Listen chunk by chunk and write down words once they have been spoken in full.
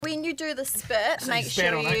when you do the spit, make spit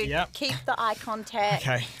sure on you it, keep the eye contact.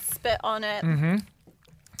 Okay. Spit on it. Wow.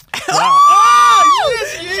 Oh,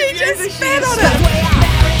 yes, She just spit on it.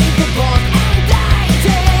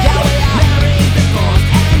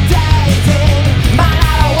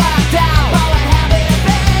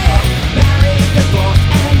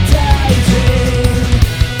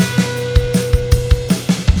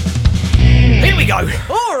 Here we go.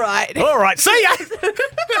 All right. All right, see ya.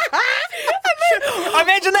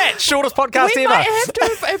 Imagine that, shortest podcast We ever. might have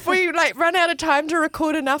to if we like run out of time to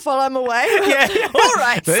record enough while I'm away. Yeah. All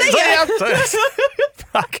right. See ya.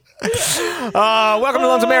 Fuck. Welcome to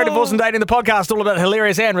London Married, Divorce and Dating, the podcast all about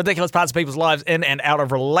hilarious and ridiculous parts of people's lives in and out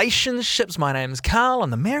of relationships. My name's Carl. I'm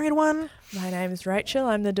the married one. My name's Rachel.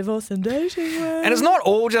 I'm the divorce and dating one. And it's not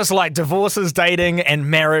all just like divorces, dating, and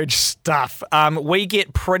marriage stuff. We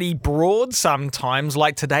get pretty broad sometimes,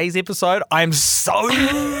 like today's episode. I'm so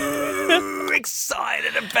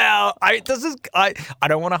excited about. I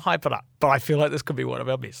don't want to hype it up, but I feel like this could be one of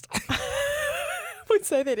our best. We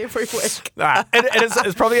say that every week.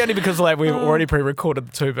 It's probably only because like we've already pre-recorded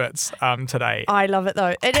the 2 bits today. I love it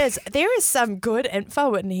though. It is. There is some good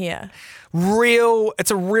info in here.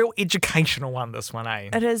 It's a real educational one, this one, eh?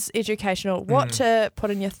 It is educational. What to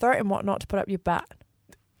put in your throat and what not to put up your butt.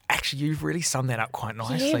 Actually, you've really summed that up quite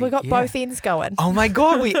nicely. Yeah, we got both ends going. Oh my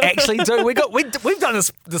god, we actually do. We've done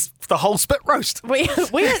this the whole spit roast.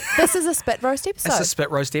 This is a spit roast episode. It's a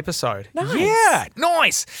spit roast episode. Nice. Yeah,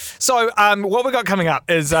 nice. So, what we got coming up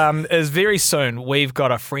is very soon. We've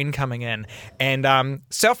got a friend coming in, and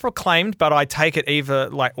self-proclaimed, but I take it either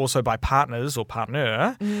like also by partners or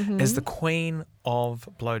partner, is the queen of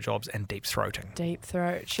blowjobs and deep throating. Deep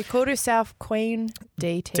throat. She called herself Queen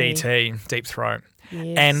DT. DT, deep throat.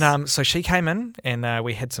 Yes. And so she came in and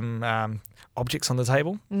we had some objects on the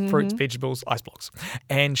table, fruits, vegetables, ice blocks.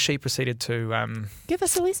 And she proceeded to... give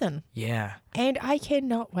us a lesson. Yeah. And I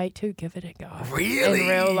cannot wait to give it a go. Really? In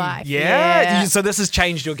real life. Yeah? So this has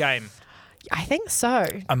changed your game. I think so.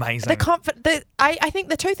 Amazing. I think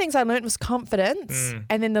the two things I learned was confidence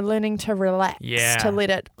and then the learning to relax. Yeah. To let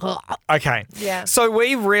it... Okay. Yeah. So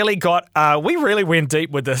we really went deep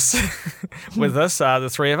with this, the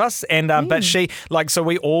three of us. And, but she, so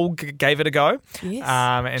we all gave it a go. Yes.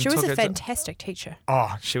 And she was took a it fantastic teacher.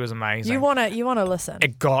 Oh, she was amazing. You wanna listen.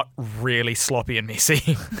 It got really sloppy and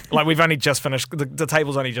messy. We've only just finished, the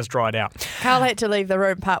table's only just dried out. Carl had to leave the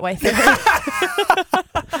room partway through.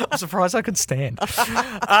 I'm surprised I could stand.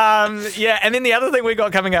 Yeah, and then the other thing we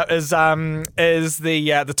got coming up is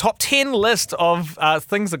the top 10 list of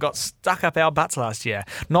things that got stuck up our butts last year.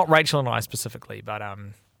 Not Rachel and I specifically, but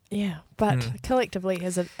yeah, but collectively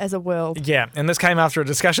as a world. Yeah, and this came after a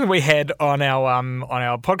discussion we had on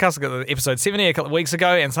our podcast, episode 70 a couple of weeks ago,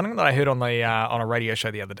 and something that I heard on a radio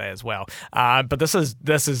show the other day as well. But this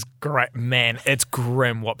is great, man. It's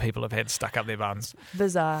grim what people have had stuck up their buns.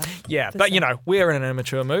 Bizarre. Yeah, Bizarre. but we're in an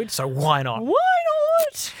immature mood, so why not? Why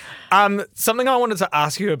not? Something I wanted to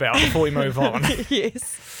ask you about before we move on.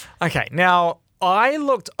 Yes. Okay, now I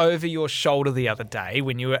looked over your shoulder the other day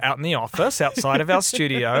when you were out in the office outside of our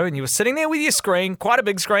studio, and you were sitting there with your screen, quite a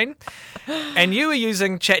big screen, and you were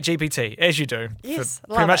using ChatGPT, as you do, Yes, for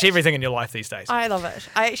pretty love much it. everything in your life these days. I love it.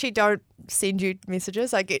 I actually don't send you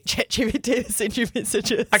messages. I get ChatGPT to send you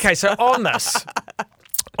messages. Okay, so on this,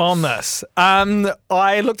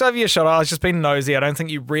 I looked over your shoulder. I was just being nosy. I don't think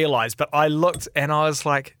you realised, but I looked and I was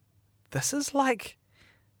like, this is like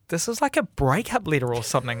a breakup letter or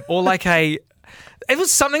something, or it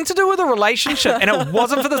was something to do with a relationship, and it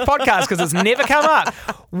wasn't for this podcast because it's never come up.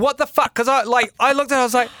 What the fuck? Because I looked at it, I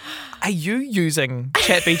was like, are you using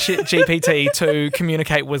ChatGPT to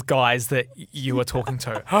communicate with guys that you were talking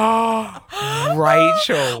to?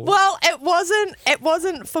 Rachel. Well, it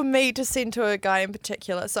wasn't for me to send to a guy in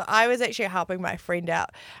particular. So I was actually helping my friend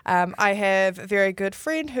out. I have a very good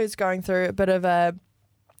friend who's going through a bit of a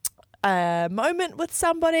moment with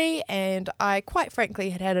somebody, and I quite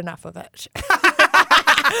frankly had enough of it.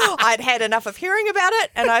 I'd had enough of hearing about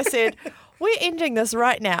it, and I said, we're ending this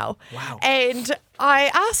right now. Wow. And I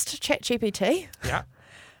asked ChatGPT, Yeah.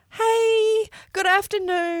 hey, good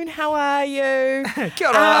afternoon, how are you? Kia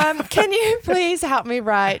ora. Can you please help me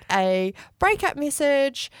write a breakup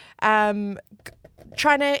message, trying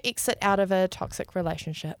to exit out of a toxic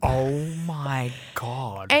relationship? Oh my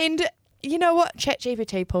God. And you know what?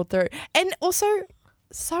 ChatGPT pulled through. And also,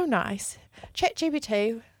 so nice.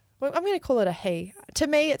 ChatGPT, well, I'm going to call it a he. To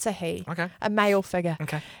me, it's a he. Okay. A male figure.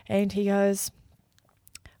 Okay. And he goes,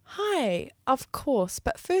 Hi, of course,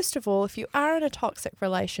 but first of all, if you are in a toxic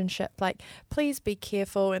relationship, like, please be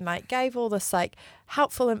careful, and like gave all this like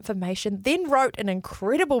helpful information, then wrote an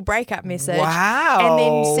incredible breakup message. Wow. And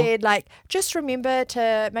then said like, just remember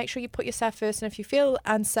to make sure you put yourself first, and if you feel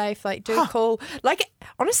unsafe, like do call. Like,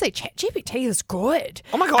 honestly, ChatGPT is good.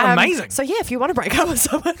 Oh my God, amazing. So yeah, if you want to break up with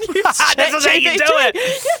someone, use This is how you do ChatGPT.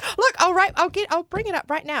 it. Yeah, look, I'll bring it up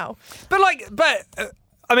right now.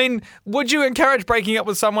 I mean, would you encourage breaking up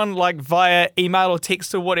with someone like via email or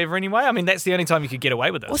text or whatever anyway? I mean, that's the only time you could get away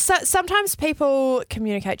with Well, this. sometimes people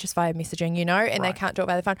communicate just via messaging, and Right. they can't do it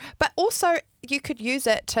by the phone. But also, you could use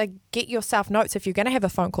it to get yourself notes if you're going to have a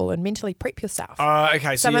phone call and mentally prep yourself.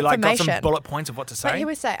 Okay, so some you like got some information. bullet points of what to But say. here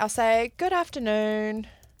we say, I'll say, good afternoon.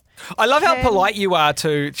 I love how Can- polite you are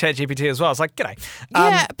to ChatGPT as well. It's like, g'day.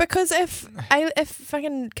 Yeah, because if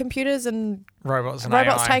fucking computers and Robots and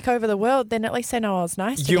robots AI. take over the world, then at least they know I was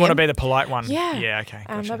nice to You want to them. be the polite one. Yeah. Yeah, okay.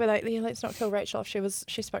 They'll Gotcha. be like, yeah, let's not kill Rachel if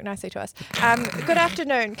she spoke nicely to us. Good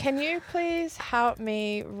afternoon. Can you please help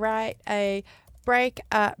me write a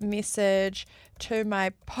break-up message to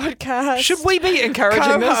my podcast Should we be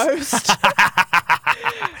encouraging this? co-host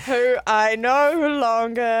who I no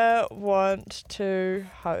longer want to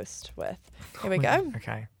host with? Here we go.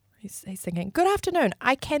 Okay. He's thinking, good afternoon.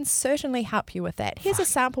 I can certainly help you with that. Here's a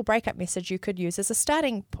sample breakup message you could use as a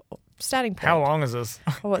starting point. How long is this?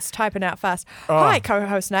 Oh, it's typing out fast. Oh. Hi,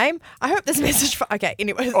 co-host name. I hope this message. Okay,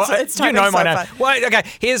 anyway, it's you typing know so my name. fast. Well, okay.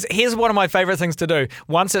 Here's one of my favorite things to do.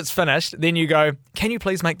 Once it's finished, then you go, can you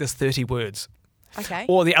please make this 30 words? Okay.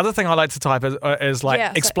 Or the other thing I like to type is like, Yeah,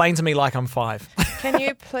 so- explain to me like I'm 5. Can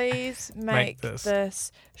you please make this.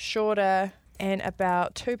 this shorter and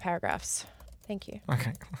about 2 paragraphs? Thank you.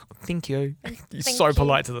 Okay. Thank you. You're Thank so you.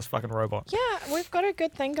 polite to this fucking robot. Yeah, we've got a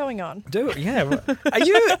good thing going on. Do it, yeah. Are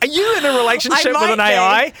you in a relationship I with an might be.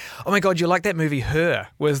 AI? Oh my God, you like that movie Her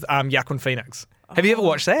with Joaquin Phoenix? Have you ever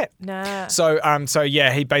watched that? Nah. So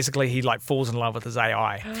yeah, he like falls in love with his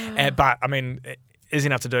AI, but I mean, easy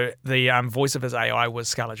enough to do. The voice of his AI was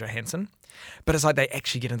Scarlett Johansson, but it's like they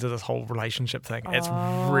actually get into this whole relationship thing. It's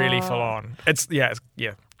really full on. It's yeah.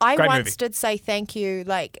 I Great once movie. did say thank you.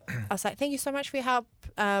 Like, I was like, thank you so much for your help.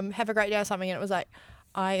 Have a great day or something. And it was like,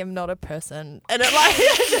 I am not a person. And it like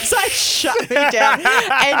it just like shut me down.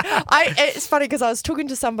 And it's funny because I was talking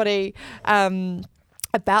to somebody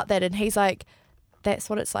about that, and he's like, that's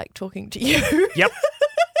what it's like talking to you. Yep.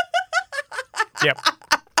 Yep.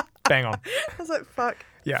 Bang on. I was like, fuck.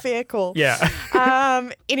 Yeah. Fair call. Yeah.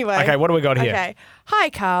 Anyway. Okay, what do we got here? Okay. Hi,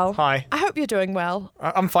 Carl. Hi. I hope you're doing well.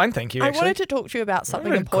 I'm fine, thank you. I Actually. wanted to talk to you about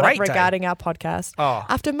something a important great day. regarding our podcast. Oh.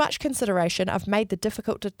 After much consideration, I've made the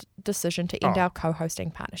difficult decision to end Oh. our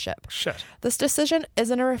co-hosting partnership. Shit. This decision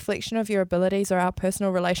isn't a reflection of your abilities or our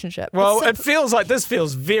personal relationship. Well, it's, it feels like this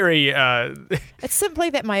feels very. it's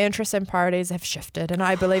simply that my interests and priorities have shifted, and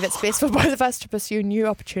I believe it's best for both of us to pursue new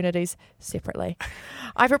opportunities separately.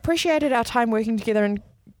 I've appreciated our time working together and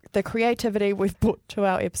the creativity we've brought to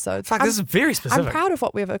our episodes. Fuck, this is very specific. I'm proud of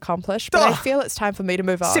what we've accomplished, but I Ugh. feel it's time for me to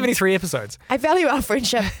move on. 73 episodes. I value our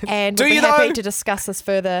friendship and Do would be you happy though? to discuss this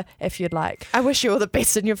further if you'd like. I wish you all the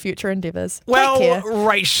best in your future endeavours. Well, Take care.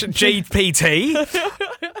 Rach GPT,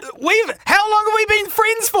 how long have we been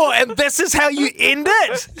friends for? And this is how you end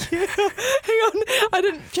it. Hang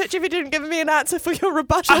on, ChatGPT didn't give me an answer for your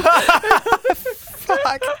rebuttal.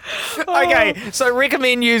 Fuck. Okay, so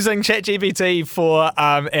recommend using ChatGPT for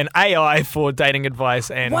an AI for dating advice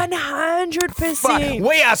and. 100%. Fuck,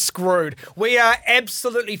 we are screwed. We are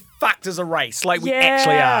absolutely fucked as a race. Like we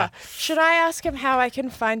actually are. Should I ask him how I can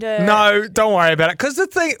find a? No, don't worry about it. Because the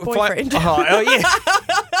thing, Boyfriend. Oh yeah.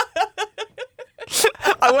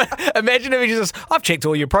 Imagine if he just, I've checked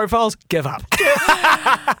all your profiles. Give up.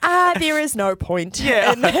 There is no point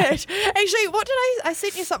Yeah. in that. Actually, what did I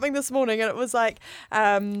sent you something this morning, and it was like,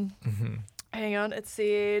 hang on, it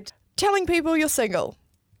said, telling people you're single.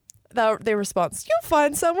 Their response, you'll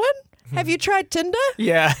find someone. Have you tried Tinder?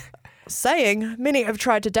 Yeah. Saying, many have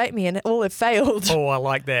tried to date me and all have failed. Oh, I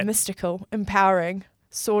like that. Mystical, empowering,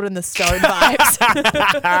 sword in the stone vibes.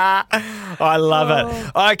 I love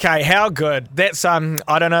it. Okay, how good. That's I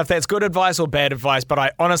don't know if that's good advice or bad advice, but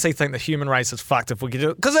I honestly think the human race is fucked if we could do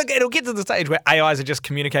it. Because it'll get to the stage where AIs are just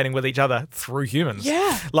communicating with each other through humans.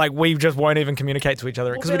 Yeah. Like we just won't even communicate to each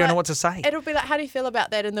other because We'll we be don't know like- what to say. It'll be like, how do you feel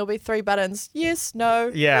about that? And there'll be 3 buttons. Yes,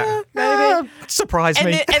 no. Yeah. Maybe. Surprise And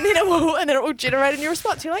me. then it will generate a new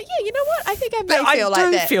response. You're like, yeah, you know what? I think I may I feel do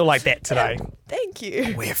like that. feel like that today. Thank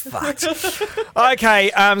you. We're fucked. Okay,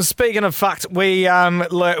 speaking of fucked, we have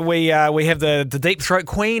the Deep Throat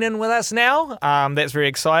Queen in with us now. That's very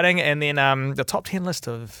exciting. And then the top 10 list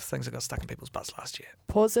of things that got stuck in people's butts last year.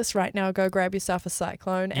 Pause this right now. Go grab yourself a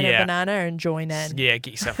Cyclone and a banana and join in. Yeah,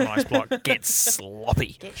 get yourself an ice block. Get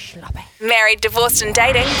sloppy. Get sloppy. Married, Divorced and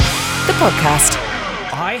Dating, the podcast.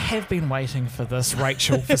 I have been waiting for this,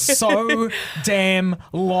 Rachel, for so damn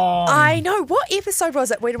long. I know. What episode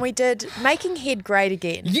was it when we did Making Head Great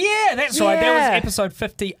Again? Yeah, that's right. That Yeah. was episode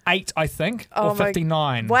 58, I think, or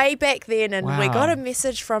 59. Way back then, and we Wow. got a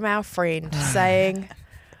message from our friend saying,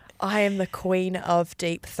 I am the queen of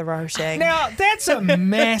deep throating. Now, that's a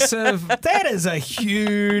that is a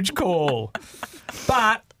huge call.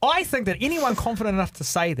 But I think that anyone confident enough to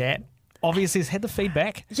say that obviously has had the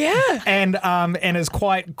feedback. Yeah. And is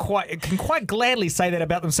can quite gladly say that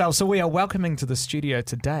about themselves. So we are welcoming to the studio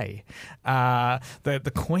today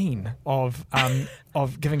the queen of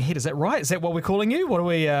giving head. Is that right? Is that what we're calling you? What are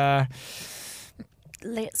we?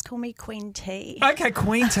 Let's call me Queen T. Okay,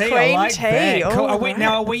 Queen T. I Queen like T, that. Cool. all Now, right.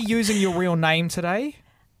 are we using your real name today?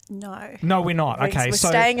 No. No, we're not. Okay, We're so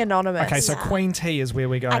staying anonymous. okay, so Queen T is where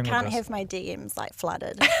we're going. I can't with have my DMs like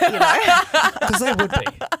flooded, you know. because they would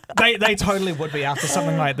be. They totally would be after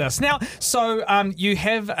something like this. Now, so you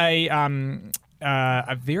have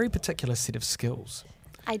a very particular set of skills.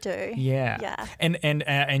 I do. Yeah. Yeah.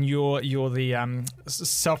 And you're the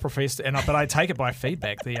self-professed, but I take it by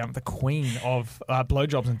feedback, the queen of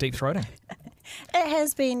blowjobs and deep throating. It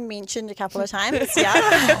has been mentioned a couple of times,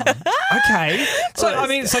 yeah. Okay.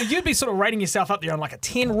 So you'd be sort of rating yourself up there on like a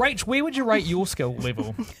 10. Rach, where would you rate your skill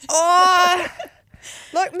level? Oh,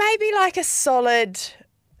 look, maybe like a solid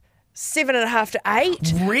 7.5 to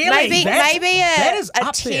 8. Really? Maybe that is a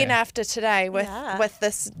up 10 there. after today with Yeah.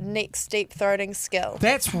 this next deep throating skill.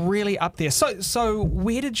 That's really up there. So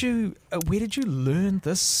where did you learn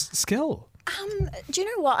this skill? Do you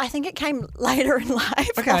know what? I think it came later in life,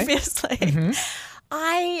 Okay. obviously.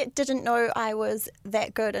 I didn't know I was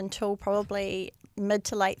that good until probably mid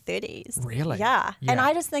to late 30s. Really? Yeah. And Yeah.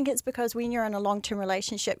 I just think it's because when you're in a long-term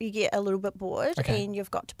relationship, you get a little bit bored Okay. and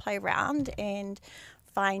you've got to play around and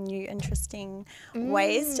find new interesting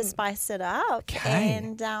ways to spice it up. Okay.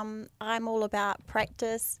 And I'm all about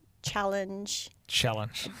practice, challenge,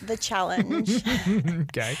 Challenge. the challenge.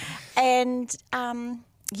 Okay. And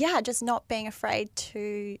just not being afraid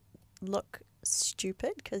to look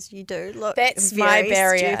stupid, because you do look That's very my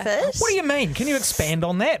barrier. stupid. What do you mean? Can you expand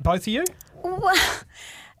on that, both of you? Well,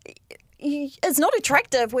 it's not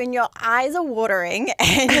attractive when your eyes are watering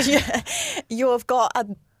and you've got a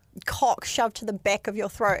cock shoved to the back of your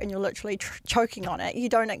throat and you're literally choking on it. You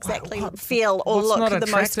don't exactly feel or what's look not the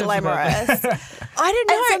most attractive about glamorous. I don't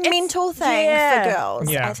know. It's a mental thing yeah. for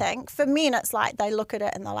girls, Yeah. I think. For men, it's like they look at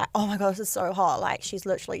it and they're like, oh my God, this is so hot. Like, she's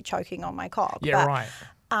literally choking on my cock. Yeah, But, right.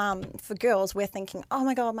 for girls, we're thinking, oh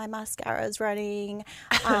my God, my mascara is running.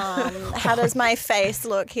 How does my face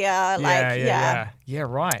look here? Yeah,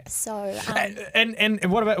 right. So, And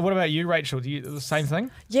what about you, Rachel? Do you the same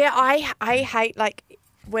thing? Yeah, I hate, like,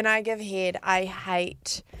 when I give head, I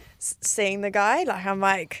hate seeing the guy. Like, I'm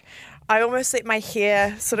like, I almost let my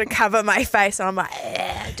hair sort of cover my face and I'm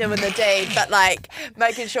like, doing the deed, but like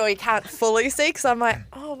making sure you can't fully see because I'm like,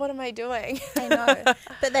 oh, what am I doing? I know.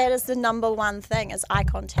 But that is the number one thing is eye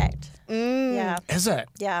contact. Yeah. Is it?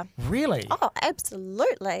 Yeah. Really? Oh,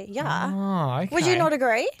 absolutely. Yeah. Oh, okay. Would you not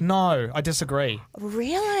agree? No, I disagree.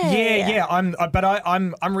 Really? Yeah.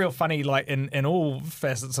 I'm real funny, like in all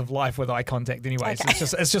facets of life with eye contact. Anyways, Okay.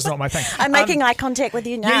 it's just not my thing. I'm making eye contact with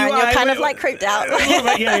you now, yeah, you and you're are. kind of like creeped out. A little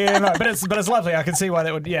bit, yeah, no, but it's lovely. I can see why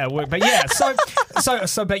that would work. But yeah,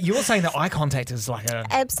 but you're saying that eye contact is like a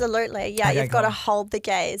Absolutely. Yeah, Okay, you've got go to on. hold the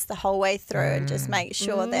gaze the whole way through and just make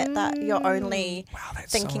sure that you're only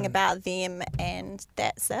that's thinking so- about them and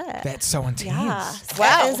that's it. that's so intense. yeah.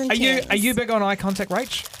 Wow. That is Are you intense. big on eye contact,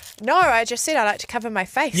 Rach? No, I just said I like to cover my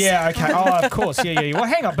face. Yeah, okay. Oh, of course. Yeah. Well,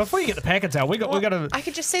 hang on. Before you get the packets out, we got to. I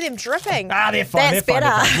could just see them dripping. They're fine. That's they're fine.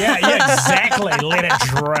 better. They're fine. Yeah, exactly. Let it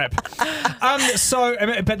drip. So,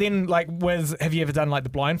 but then, like, have you ever done like the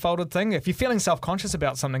blindfolded thing? If you're feeling self-conscious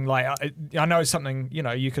about something, like I know something,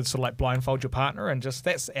 you could sort of like blindfold your partner, and just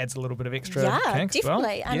that adds a little bit of extra. Yeah, kink as well.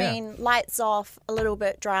 definitely. I mean, lights off, a little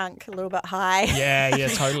bit drunk, a little bit high. Yeah,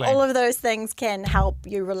 totally. All of those things can help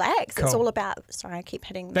you relax. It's Cool. all about. Sorry, I keep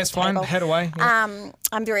hitting. That's the fine. table. Head away. Yeah.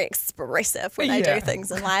 I'm very expressive when I Yeah. do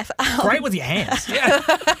things in life. Great with your hands. Yeah.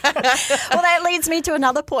 Well, that leads me to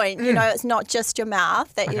another point. You know, it's not just your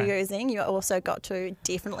mouth that you're Okay. using. You also got to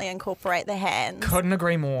definitely incorporate the hands. Couldn't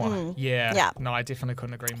agree more. Yeah. Yeah. No, I definitely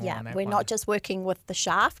couldn't agree more on Yeah, that we're one. not just working with the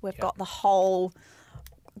shaft. We've got the whole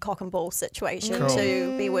cock and ball situation Cool.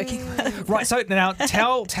 to be working with. Right. So now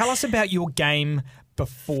tell us about your game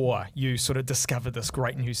before you sort of discovered this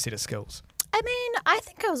great new set of skills. I mean, I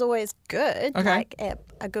think I was always good, Okay. like at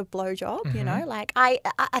a good blowjob, you know? Like, I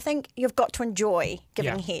think you've got to enjoy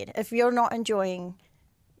giving Yeah. head. If you're not enjoying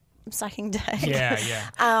sucking dick, Yeah.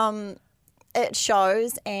 it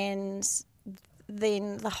shows, and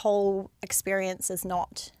then the whole experience is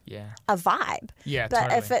not Yeah. a vibe. Yeah, But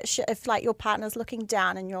totally. if like your partner's looking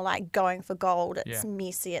down and you're like going for gold, it's Yeah.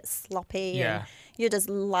 messy, it's sloppy, Yeah. and you're just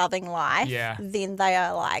loving life. Yeah. Then they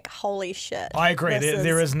are like, holy shit. I agree. this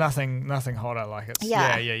There is nothing hotter like it.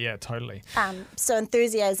 Yeah. Yeah, totally. So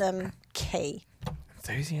enthusiasm key.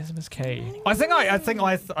 Enthusiasm is key. I think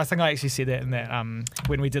I actually said that in that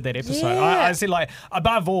when we did that episode. Yeah. I said like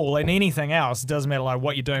above all and anything else, it doesn't matter like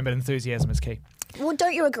what you're doing, but enthusiasm is key. Well,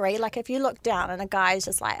 don't you agree? Like if you look down and a guy's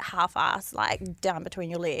just like half-assed, like down between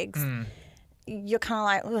your legs, you're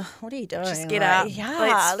kind of like, ugh, what are you doing? Just get Like, up.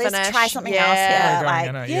 Yeah, let's finish. try something Yeah. else Where here. are we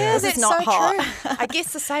Like, going, you know? Yeah, this that's is not so hot. true. I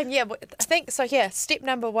guess the same. Yeah, I think so. Yeah, step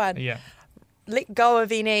number one: Yeah. let go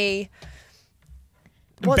of any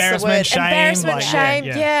what's the Embarrassment, word? shame, Embarrassment, like, shame.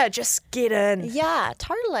 yeah. Yeah, just get in. Yeah,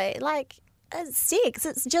 totally. Like it's sex.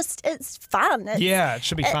 It's fun. It's, Yeah, it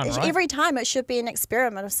should be fun, right? Every time it should be an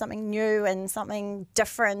experiment of something new and something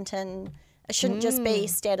different, and it shouldn't just be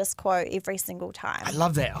status quo every single time. I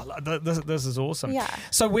love that. This is awesome. Yeah.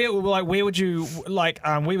 So where would you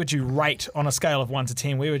rate on a scale of 1 to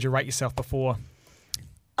 10? Where would you rate yourself before?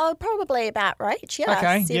 Oh, probably about right. Yeah,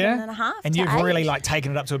 Okay, 7.5. And to you've 8. really like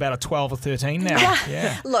taken it up to about a 12 or 13 now.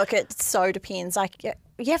 Yeah. Look, it so depends. Like you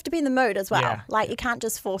have to be in the mood as well. Yeah. Like you can't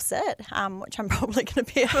just force it, which I'm probably going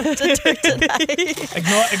to be able to do today.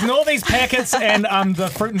 Ignore these packets and the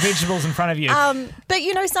fruit and vegetables in front of you. But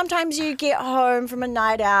you know, sometimes you get home from a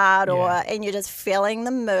night out, and you're just feeling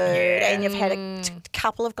the mood, and you've had a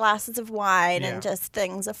couple of glasses of wine, Yeah. and just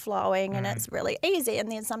things are flowing, and it's really easy.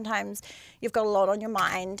 And then sometimes you've got a lot on your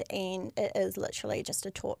mind, and it is literally just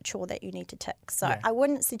a chore that you need to tick. So Yeah. I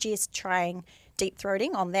wouldn't suggest trying deep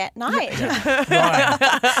throating on that night. Right.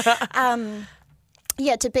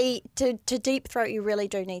 Yeah, to deep throat, you really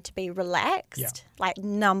do need to be relaxed. Yeah. Like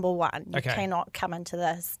number one, you Okay. cannot come into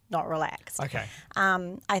this not relaxed. Okay.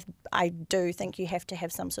 I do think you have to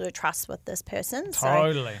have some sort of trust with this person.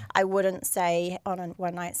 Totally. So I wouldn't say on a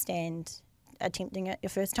one night stand attempting it your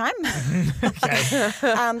first time, Okay.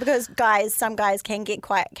 because some guys can get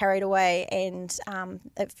quite carried away, and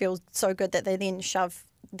it feels so good that they then shove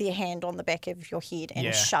their hand on the back of your head and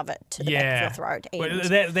Yeah. shove it to the back of your throat. Well,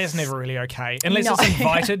 And that's never really okay. Unless No. it's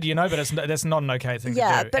invited, but that's not an okay thing to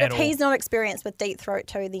do but at if all. he's not experienced with deep throat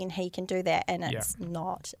too, then he can do that, and it's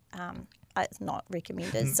not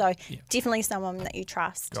recommended. So definitely someone that you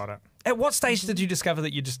trust. Got it. At what stage did you discover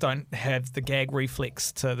that you just don't have the gag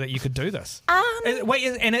reflex that you could do this?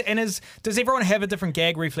 Does everyone have a different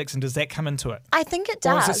gag reflex, and does that come into it? I think it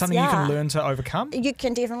Or does. is it something you can learn to overcome? You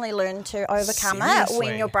can definitely learn to overcome it Seriously?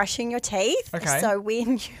 when you're brushing your teeth. Okay. So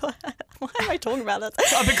when you, why am I talking about this?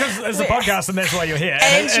 Oh, because it's a podcast and that's why you're here.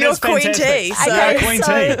 And it you're is Queen fantastic. T, so-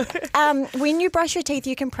 Yeah, Queen T. When you brush your teeth,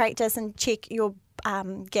 you can practice and check your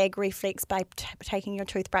gag reflex by taking your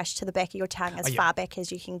toothbrush to the back of your tongue as far back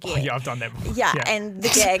as you can get. Oh, yeah, I've done that before. Yeah, and the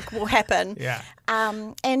gag will happen. Yeah.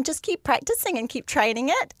 And just keep practicing and keep training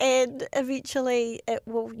it, and eventually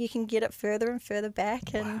you can get it further and further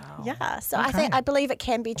back. And so I believe it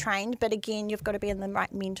can be trained, but again, you've got to be in the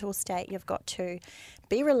right mental state. You've got to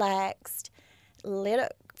be relaxed, let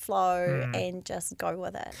it flow, and just go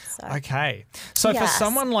with it. So. Okay. So for Yes.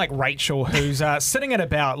 someone like Rachel, who's sitting at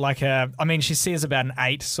about she says about an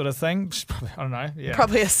 8 sort of thing. She's probably, I don't know. Yeah.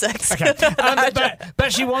 Probably a 6. Okay.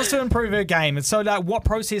 But she wants to improve her game. And so what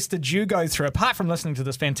process did you go through, apart from listening to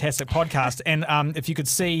this fantastic podcast? And if you could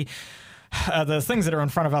see the things that are in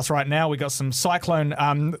front of us right now, we got some cyclone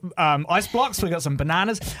ice blocks, we got some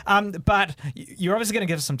bananas. But you're obviously going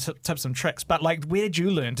to give us some tips and tricks. But where did you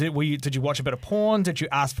learn? Did you watch a bit of porn? Did you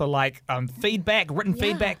ask for feedback, written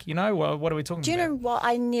feedback? What are we talking Do you about? know what?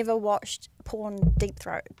 I never watched porn deep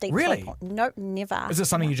throat Really? porn. Nope, never. Is it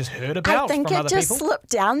something you just heard I about think from it other just people? slipped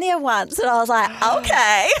down there once, and I was like,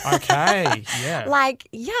 okay. Okay,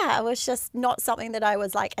 yeah. It was just not something that I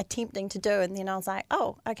was attempting to do, and then I was like,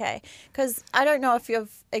 oh, okay, because I don't know if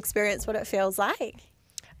you've experienced what it feels like.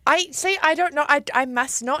 I don't know. I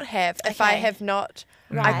must not have if I Okay. have not.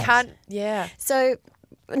 I Right. can't. Yeah. So,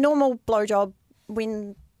 a normal blowjob,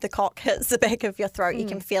 when the cock hits the back of your throat, you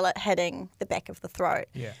can feel it hitting the back of the throat.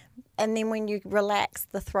 Yeah. And then when you relax,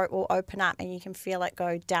 the throat will open up and you can feel it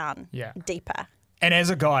go down Yeah. deeper. And as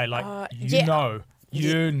a guy, yeah.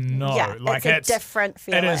 You know, Yeah, like it's a different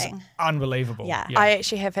It is feeling. unbeliable. Yeah. I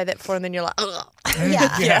actually have had that before, and then you're like, ugh.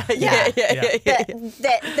 Yeah. Yeah.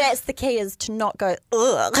 That's the key, is to not go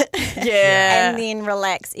ugh. Yeah. And then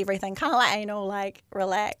relax everything. Kind of like anal, like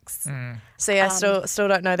relax. See, I still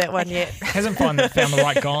don't know that one yet. Hasn't found the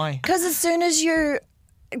right guy. Because as soon as you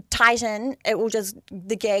tighten, it will just,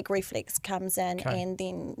 the gag reflex comes in, Okay. and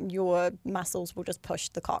then your muscles will just push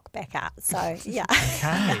the cock back out. So yeah.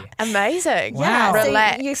 Okay. Amazing. Wow. So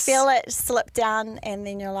Relax. you feel it slip down, and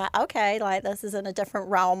then you're like, okay, like this is in a different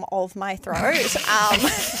realm of my throat.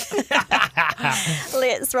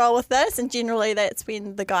 Let's roll with this. And generally that's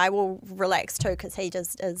when the guy will relax too, because he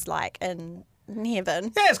just is like in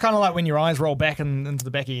heaven. Yeah, it's kind of like when your eyes roll back into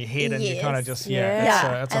the back of your head, and you kind of Yes. just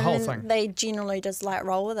Yeah. it's a and whole then thing. they generally just like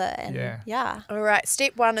roll with it. And Yeah. All right.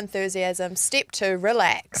 Step 1, enthusiasm. Step 2,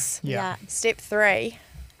 relax. Yeah. Step 3,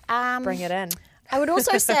 bring it in. I would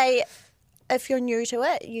also say, if you're new to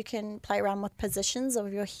it, you can play around with positions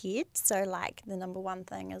of your head. So like the number one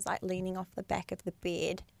thing is like leaning off the back of the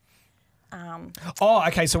bed. Oh,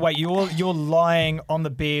 okay. So wait, you're lying on the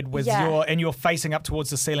bed with Yeah. and you're facing up towards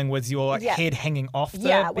the ceiling with your Yeah. head hanging off the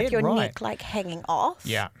Yeah, bed, with your right? neck like hanging off.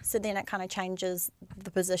 Yeah. So then it kind of changes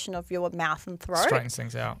the position of your mouth and throat. Straightens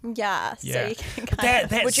things out. Yeah. Yeah. So you can kind of.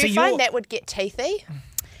 That, Would so you find you're- that would get teethy?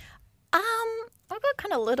 I've got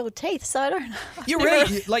kind of little teeth, so I don't know.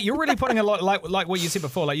 You're really putting a lot like what you said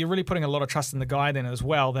before. Like you're really putting a lot of trust in the guy then as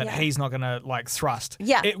well, that Yeah. he's not going to like thrust.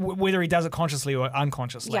 Yeah. Whether he does it consciously or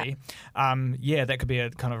unconsciously. Yeah, that could be a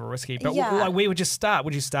kind of a risky. But Yeah. like where would you start?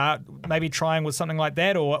 Would you start maybe trying with something like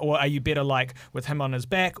that, or are you better like with him on his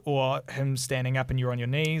back or him standing up and you're on your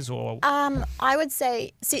knees, or I would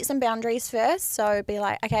say set some boundaries first. So be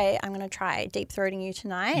like, okay, I'm going to try deep throating you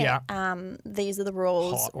tonight. Yeah. These are the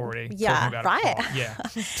rules. hot already? Yeah, Talking about it right. hot. Yeah.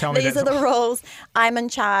 Tell me These are that's the rules. I'm in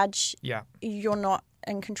charge. Yeah. You're not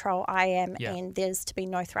in control. I am, Yeah. and there's to be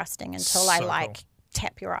no thrusting until So I cool. like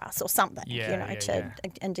tap your ass or something. Yeah, to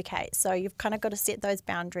indicate. So you've kind of got to set those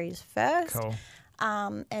boundaries first. Cool.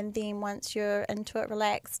 And then once you're into it,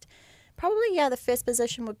 relaxed, probably the first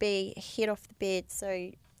position would be head off the bed, so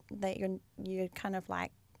that you're kind of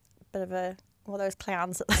like a bit of a all those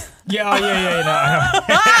clowns. Yeah, no.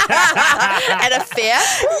 At a fair?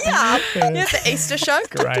 Yeah. The Easter show.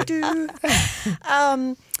 Great.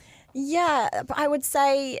 But I would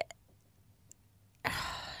say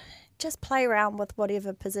just play around with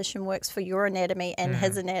whatever position works for your anatomy and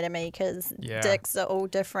his anatomy, because Yeah. dicks are all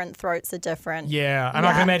different, throats are different. Yeah, and I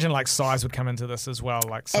can Yeah. imagine like size would come into this as well.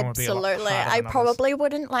 Like some would be a lot Absolutely. harder I than others. probably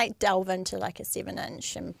wouldn't like delve into like a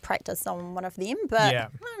 7-inch and practice on one of them, but Yeah.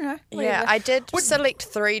 I don't know. Yeah, whatever. I did select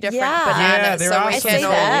 3 different Yeah. Yeah, bananas, there so are we some. see can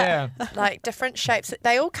all that. Yeah. like different shapes.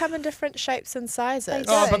 They all come in different shapes and sizes.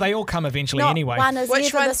 They Oh, do. but they all come eventually Not anyway. one is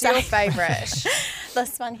Which never one's the your same. favourite?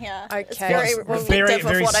 This one here. It's Okay. very What's- reflective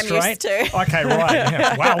of what I'm used to. Okay, right.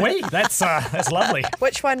 Yeah. Wow, that's lovely.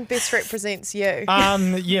 Which one best represents you? I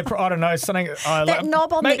don't know, something. That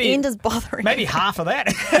knob on the end is bothering maybe me. half of that.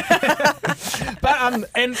 But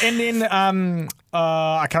and then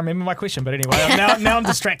I can't remember my question. But anyway, now I'm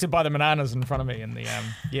distracted by the bananas in front of me and the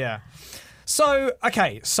yeah. So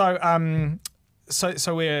okay, so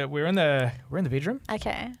we're in the bedroom.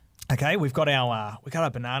 Okay. Okay, we've got our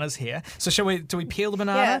bananas here. So do we peel the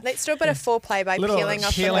banana? yeah, let's do a bit of foreplay by peeling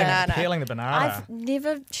off the banana. Peeling the banana. I've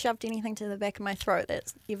never shoved anything to the back of my throat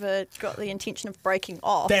that's ever got the intention of breaking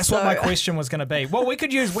off. That's what my so- question was going to be. Well,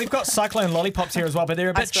 we've got Cyclone lollipops here as well, but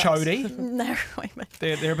they're a bit suppose. chody. No, wait a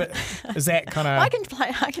minute. They're a bit. Is that kind of? I can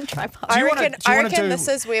try. Do you wanna- I wanna reckon do- this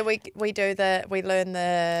is where we learn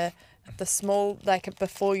the small, like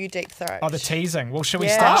before you deep throat. Oh, the teasing. Well, should we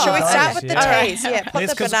Yeah. start? Should we with start those? with the Yeah. tease? Yeah, put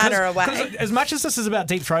Yes, the banana away. 'cause as much as this is about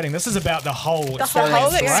deep throating, this is about the whole whole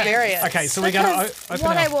experience. right? experience. Okay, so we're going to Because open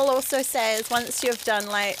what I our... will also say is once you've done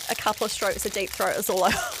like a couple of strokes of deep throat is all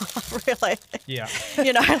over, really. Yeah.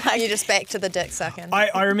 Like You're just back to the dick sucking.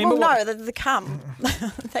 I remember well, what... no, the cum.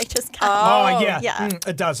 They just come. Oh, yeah. yeah.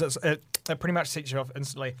 It does. It pretty much sets you off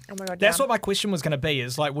instantly. Oh my God, That's yum. what my question was going to be,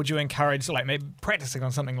 is like, would you encourage like maybe practicing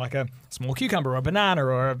on something like a small cucumber or a banana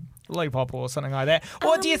or a lollipop or something like that?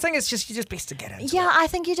 Or do you think you're just best to get into Yeah, it? I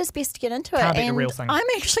think you're just best to get into Can't it. be the And real thing. I'm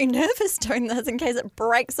actually nervous doing this in case it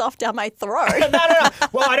breaks off down my throat. No.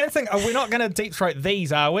 Well, I don't think we're not going to deep throat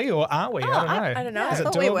these, are we? Or are we? I don't know. I don't know. Is it I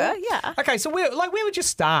thought doable? we were, yeah. Okay, so where would you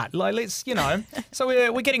start? Like, let's, so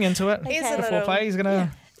we're getting into it. Here's Okay. a The little. foreplay. He's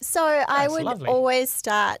gonna. So I That's would lovely. always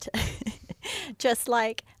start just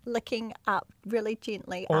like licking up really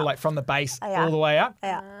gently. Or up. like from the base Yeah. all the way up.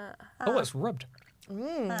 Yeah. Oh, it's ribbed.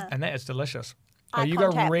 And that is delicious. Oh, Eye you go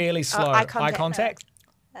contact. really slow. eye contact. contact?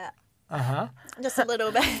 Yeah. Just a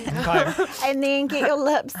little bit. Okay. And then get your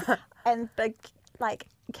lips and big, like,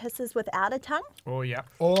 kisses without a tongue. Oh, yeah.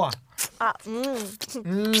 Or Up. Oh,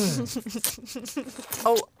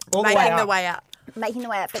 All the way making the up. way up. Making the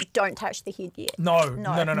way up, but don't touch the head yet. no,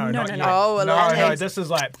 No. not No, yet. no. Oh, a no, little no. taste. This is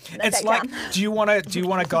like it's that like. down. Do you want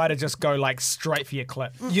a guy to just go like straight for your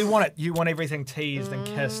clit? You want everything teased and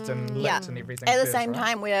kissed and licked and everything. At the first, same right?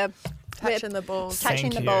 time, we're Touching the balls.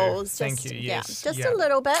 touching Thank the you. balls. Thank just, you, yes, just yeah. a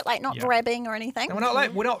little bit, like not Yeah. grabbing or anything. And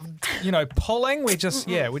we're not pulling. We're just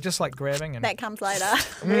we're just like grabbing and That comes later.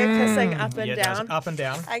 We're kissing up and yeah, it does. down. Up and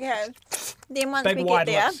down. Okay. Then once Big we wide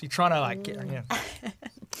get there, lips. You're trying to like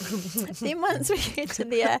then once we get to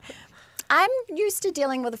there, I'm used to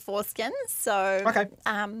dealing with a foreskin, so Okay.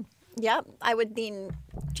 Yeah, I would then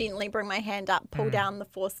gently bring my hand up, pull down the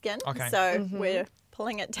foreskin. Okay. So we're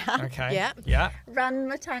pulling it down. Okay. Yeah. Yeah. Run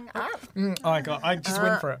my tongue up, Oh my god! I just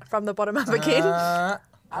went for it. From the bottom up again. over,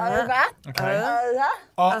 Okay.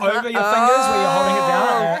 over, Over your fingers where you're holding it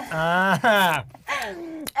down.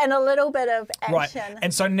 and a little bit of Right. action.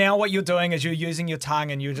 And so now what you're doing is you're using your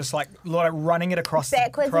tongue and you're just like running it across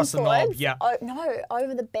Backwards across and the knob. forwards. Yeah. Oh, no,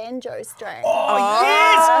 over the banjo string. Oh,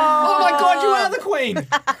 yes! Oh my god, you are the queen!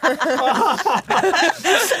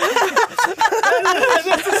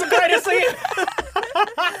 This is the greatest thing.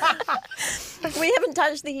 We haven't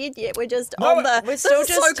touched the head yet. We're just No, on the. we're still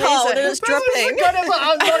this is just so cold. teasing. It is dripping. I'm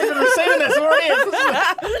not even receiving this already.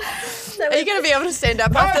 So Are you going to be able to stand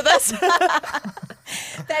up after this?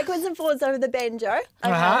 backwards and forwards over the banjo.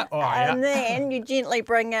 Uh-huh. Oh, yeah. And then you gently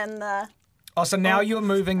bring in the. Oh, so now you're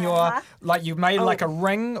moving your, like you've made like a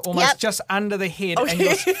ring almost Yep. just under the head and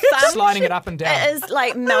yeah. you're sliding it up and down. It is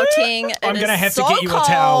like melting. I'm It gonna is have to so get you a cold.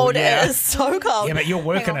 towel, yeah. It is so cold. Yeah, but you're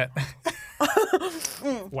working Hang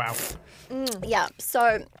it. Wow. Yeah.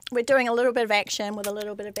 So we're doing a little bit of action with a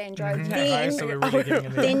little bit of banjo. Okay, Then, so we're really getting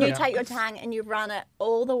in there. then you Yeah. take your tongue and you run it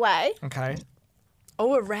all the way Okay.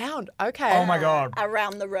 Oh, around. Okay. Oh my god.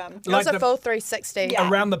 around the rim. It was Like a full 360. Yeah.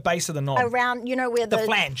 Around the base of the knob. Around, you know where the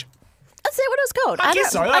flange. Is that what it's called? I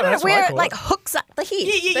guess so. I don't That's know what I where it call like it. hooks up the head.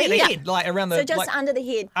 Yeah, the head. Like around the So just like, under the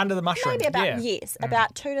head. under the mushroom. Maybe about yeah.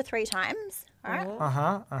 about 2 to 3 times. All right.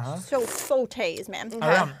 Uh-huh. So full tease, man.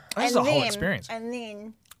 Around. This is a whole then- experience. And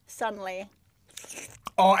then suddenly,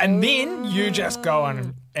 Oh, and then you just go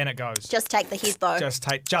and it goes. just take the head though. Just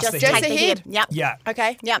take the Just head. take the the head. head. Yep. Yeah.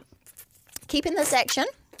 Okay. Yep. Keeping this action.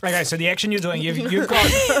 Okay, so the action you're doing, you've got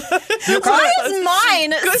Why is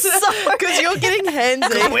mine so Because you're getting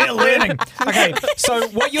handsy. we're learning. Okay, so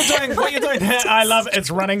what you're doing, I love it. It's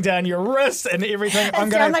running down your wrist and everything. I'm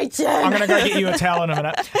down my chin. gonna go get you a towel in a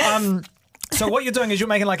minute. So what you're doing is you're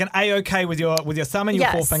making like an A-OK with your thumb and your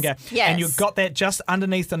Yes, forefinger, yes. and you've got that just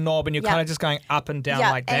underneath the knob, and you're Yep. kind of just going up and down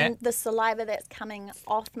Yeah, like that. and the saliva that's coming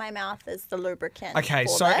off my mouth is the lubricant. Okay, for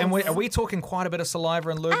so this. and are we talking quite a bit of saliva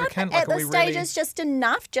and lubricant? At are this we stage, really it's just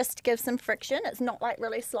enough just to give some friction. It's not like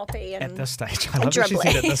really sloppy and at this stage? I love that she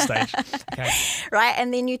said at this stage. Okay, right.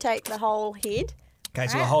 And then you take the whole head. okay,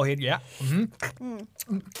 so the whole head, yeah.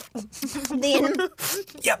 Then,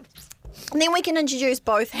 Yep. then we can introduce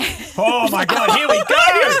both hands. Oh my God, here we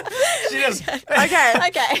go. She just, Okay.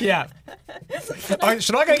 Okay. yeah. Oh,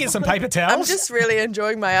 should I go get some paper towels? I'm just really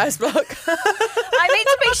enjoying my ice block. I need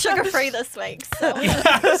to be sugar free this week. So.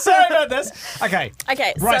 Sorry about this. Okay.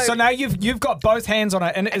 Okay. Right, so now you've got both hands on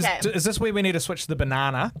it, and Okay. is this where we need to switch to the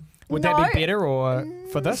banana? Would that No. be better, or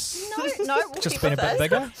for this? No, we'll Just keep been a with bit this.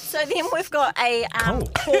 bigger? So then we've got a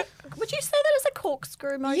Cool. would you say that is a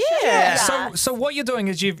corkscrew motion? Yeah. So what you're doing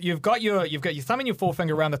is you've got your thumb and your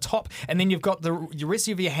forefinger around the top, and then you've got the rest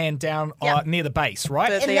of your hand down Yep. near the base, right?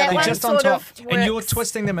 The- And the that other one just on sort top, of and you're works-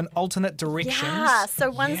 twisting them in alternate directions. Yeah, so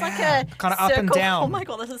one's like a Kinda up and circle. down. Oh my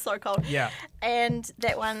god, this is so cold. Yeah. And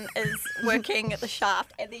that one is working at the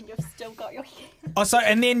shaft, and then you've still got your hand. Oh, so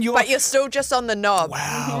and then you're But you're still just on the knob.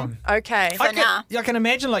 wow. Okay. now. I can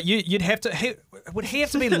imagine like you'd have to. Would he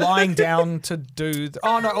have to be lying down to do?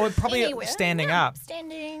 Oh no, or probably Anywhere. standing Yeah, up.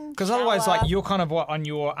 Standing. Because otherwise, shower. like you're kind of what on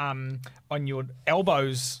your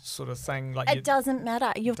elbows sort of thing. Like you, It doesn't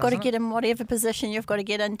matter. You've got to Doesn't get in whatever position you've got to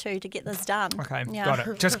get into to get this done. okay, Yeah. got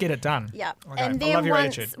it. Just get it done. Yeah. Okay. And I then love your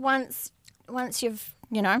attitude. once you've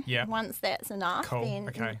Yeah. once that's enough, Cool, then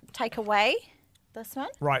okay. take away this one.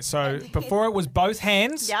 Right. So before it was both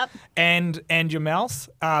hands. Yep. And your mouth,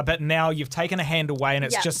 but now you've taken a hand away, and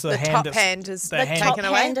it's Yep. just the, The hand. top that's, hand is the The hand. top taken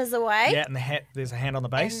away? hand is away. Yeah, and there's a hand on the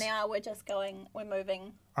base. And now we're just we're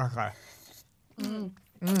moving Okay.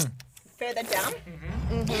 further down.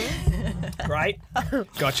 Great.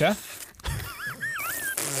 Gotcha.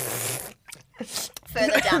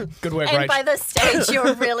 further down. Good work, And Rach. by this stage,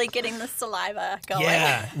 you're really getting the saliva going.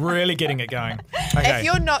 Yeah, really getting it going. Okay. If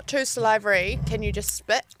you're not too salivary, can you just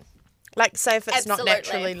spit? Like, say if it's not Absolutely.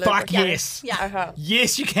 naturally Fuck lubricated. yes. Yeah. Uh-huh.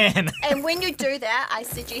 Yes, you can. And when you do that, I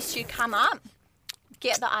suggest you come up,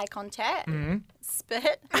 get the eye contact,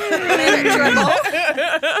 spit, let it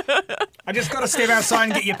dribble. I just got to step outside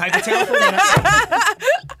and get your paper towel for a minute.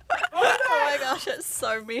 Oh my gosh, it's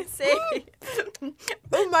so messy.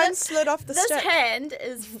 Oh, mine slid off the This stick. hand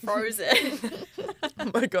is frozen.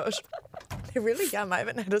 Oh my gosh. They're really yum. I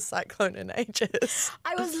haven't had a cyclone in ages.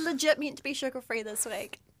 I was legit meant to be sugar-free this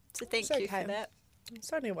week. So thank It's you okay. for that.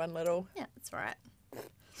 It's only one little. Yeah, that's right.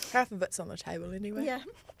 Half of it's on the table anyway. Yeah.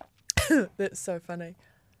 That's so funny.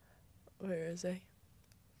 Where is he?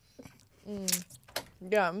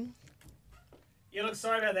 Yum. Yeah, look,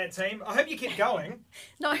 sorry about that, team. I hope you kept going.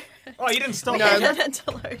 No. Oh, you didn't stop. We No. had it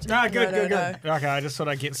to load. Ah, good, No, good, no, good. Okay, I just thought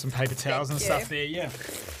I'd get some paper towels and Thank stuff there. Yeah.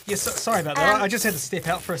 Yeah, sorry about that. I just had to step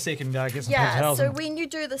out for a second to get some paper Yeah, towels. so and- when you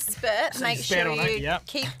do the spit, make spit sure on it, you yep.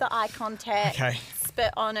 keep the eye contact, Okay.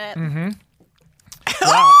 spit on it. Wow.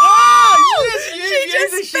 Oh, yes, She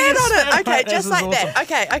just spit on it. Okay, This just is like awesome. that.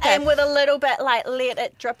 Okay, okay. And with a little bit, like, let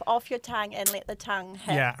it drip off your tongue and let the tongue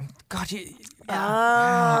hit. Yeah. God, you.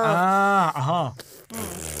 Ah. Uh-huh.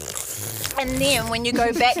 And then when you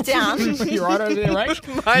go back down, when You're right over there,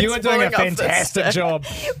 Rach. Mine's You were doing a falling off the fantastic stick. job.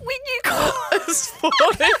 you go, It's falling.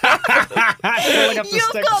 Pulling up the you've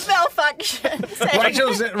stick. got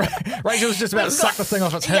malfunctions. Rachel's just about to suck the thing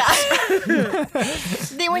off its hips. Yeah.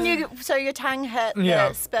 Then when you, so your tongue hit, Yeah.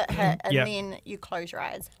 the spit hit, and Yeah. then you close your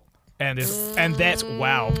eyes. And that's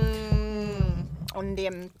wow. And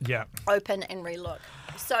then Yeah. open and relook.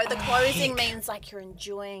 So the closing means like you're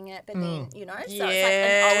enjoying it, but then, you know, so it's like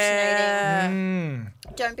Yeah. an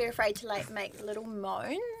alternating. Don't be afraid to like make little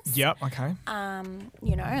moans, Yep. Okay.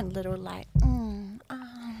 you know, and little like,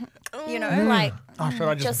 you know, like Oh, should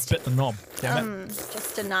I just bit the knob? Damn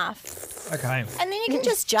just enough. it. Okay. And then you can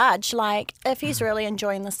just judge, like, if he's really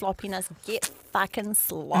enjoying the sloppiness, get fucking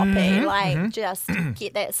sloppy. Like, just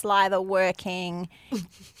get that saliva working,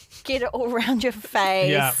 get it all around your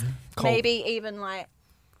face. Yeah, cool. Maybe even like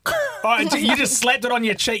Oh, you just slapped it on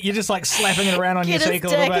your cheek. You're just like slapping it around on get your his cheek a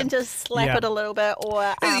little dick bit. and just slap Yeah. it a little bit,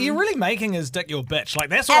 or You're really making his dick your bitch. Like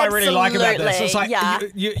that's what I really like about this. It's like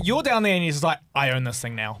Absolutely, yeah. you're down there and you're just like, I own this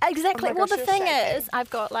thing now. Exactly. Oh my Well, gosh, the you're thing shaking. is, I've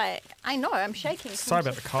got like, I know I'm shaking. Sorry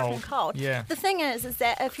about the fucking cold. Yeah. The thing is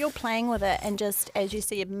that if you're playing with it and just, as you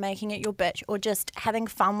said, making it your bitch, or just having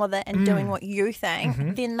fun with it and doing what you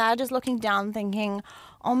think, then they're just looking down, thinking,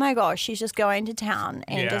 "Oh my gosh, she's just going to town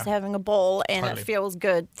and Yeah. just having a ball, and Totally. it feels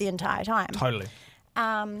good the entire time." Totally.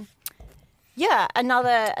 Yeah.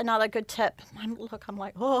 Another good tip. I'm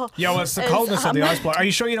like, oh. Yeah, well, it's the is, coldness of the ice block. Are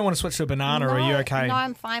you sure you don't want to switch to a banana, or are you okay? No,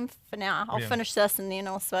 I'm fine for now. I'll Yeah. finish this and then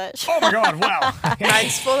I'll switch. Oh my God! Wow.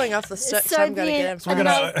 Mine's falling off the stick, so So I'm going to then- get him. We're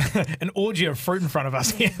gonna an orgy of fruit in front of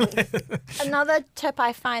us here. Another tip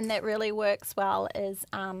I find that really works well is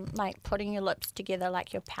like putting your lips together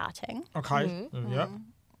like you're pouting. Okay. Yep.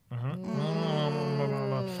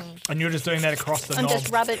 And you're just doing that across the I'm knob.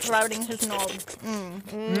 just rubbing his knob.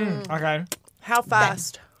 Okay. How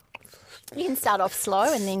fast? You can start off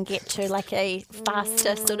slow and then get to like a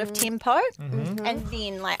faster sort of tempo, and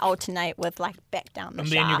then like alternate with like back down the And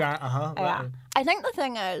shaft. then you go, Yeah. I think the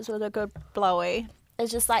thing is with a good blowy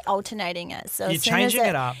is just like alternating it. So You're as soon as changing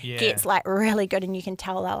it up, yeah. gets like really good and you can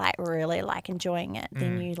tell they're like really like enjoying it,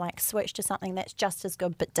 then you like switch to something that's just as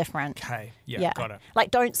good but different. Okay. Yeah, got it. Like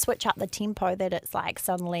don't switch up the tempo that it's like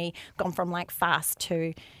suddenly gone from like fast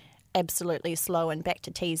to absolutely slow and back to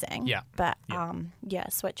teasing. Yeah. But Yeah.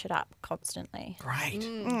 switch it up constantly. Great.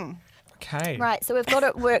 Okay. Right, so we've got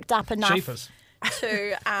it worked up enough Jeepers.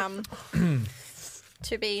 to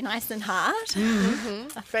to be nice and hard.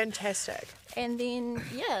 Fantastic. And then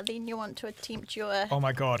then you want to attempt your Oh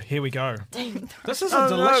my God, here we go. This is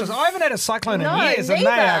delicious. I haven't had a cyclone No, in years, and they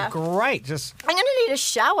are neither. great. Just I'm gonna need a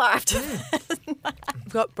shower after this. I've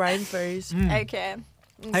got brain freeze. Okay.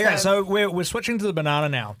 okay. So we're switching to the banana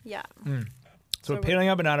now. Yeah. So we're peeling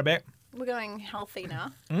our banana back. We're going healthy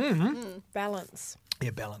now. Balance. Yeah,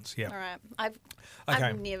 balance. Yeah. All right. Okay.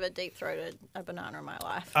 I've never deep throated a banana in my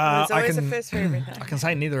life. There's I always can a first for everything. I can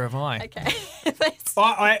say neither have I. Okay. That's-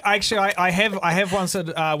 I have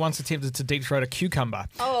once attempted to deep throat a cucumber.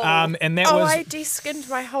 Oh. And that Oh, was I de-skinned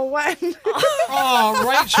my whole one.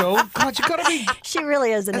 Rachel. God, you got to be she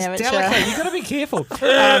really is an it's amateur. delicate. You got to be careful.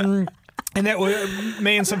 And that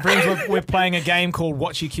me and some friends were playing a game called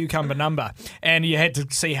What's Your Cucumber Number, and you had to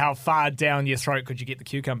see how far down your throat could you get the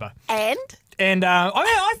cucumber. And And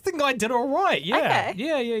I think I did all right. Yeah.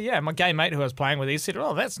 Okay. Yeah. My gay mate who I was playing with, he said,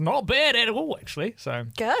 "Oh, that's not bad at all, actually." So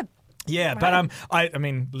Good. yeah, but I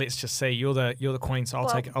mean, let's just see. You're the queen, so I'll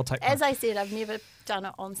Well, take it. I'll take. As I said, I've never done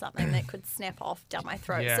it on something that could snap off down my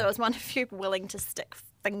throat. Yeah. So I was wondering if you're willing to stick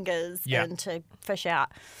fingers Yeah. in to fish out.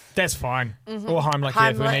 That's fine. Or Heimlich, yeah,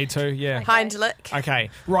 if we Heimlich. need to. Yeah. Heimlich.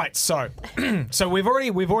 Okay, right. So, so we've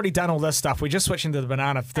already done all this stuff. We're just switching to the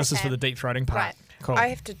banana. This is Okay. for the deep throating part. Right. Cool. I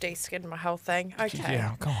have to de-skin my whole thing. Okay.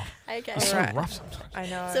 Yeah. God, Okay. it's so Right. rough sometimes. I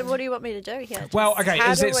know. So what do you want me to do here? Well, okay.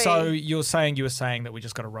 How Is do it so? we- You were saying that we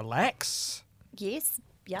just got to relax Yes.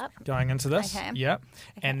 Yep. going into this. Okay. Yep.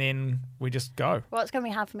 And then we just go. Well, it's going to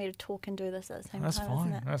be hard for me to talk and do this at the same That's time, fine.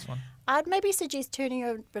 isn't it? That's fine. I'd maybe suggest turning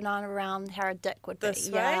your banana around how a dick would be. This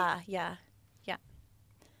way? Yeah.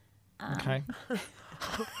 Okay.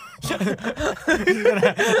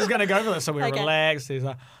 He's gonna go for this, so we're Okay. relaxed. He's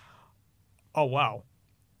like, oh wow.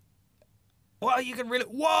 Wow, you can really.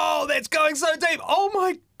 Whoa, that's going so deep. Oh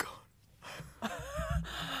my god.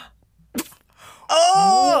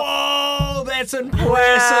 Oh, whoa, that's impressive.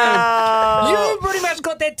 Wow. You pretty much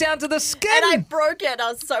got that down to the skin. And I broke it.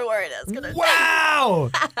 I was so worried it was going to.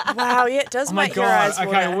 Wow. Wow, yeah, it does Oh my make your god. eyes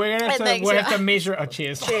Okay, water. we're gonna It have to, makes we you- have to measure. Oh,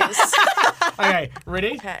 cheers. Cheers. Okay,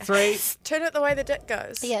 ready? Okay. 3. Turn it the way the dick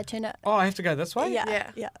goes. Yeah, turn it. Oh, I have to go this way.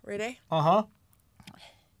 Yeah. Yeah. Ready? Uh huh.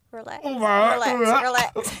 Relax. Alright, Relax. alright.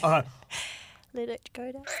 Relax. Uh, Let it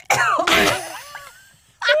go down.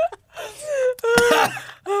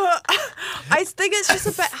 I think it's just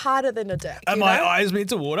a bit harder than a dick. Are you my know? eyes meant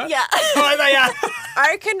to water? Yeah. Oh, they are.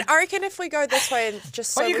 I reckon if we go this way and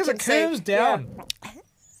just so Oh, we because can it curves see. down.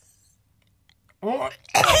 Oh.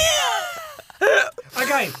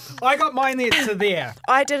 Okay, I got mine there to there.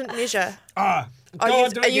 I didn't measure. Ah, Oh, go you, on,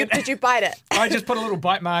 do it again. did you bite it? I just put a little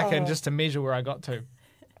bite mark in just to measure where I got to.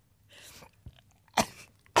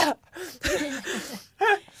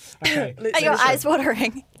 Okay. Are your eyes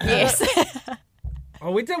watering? Yes.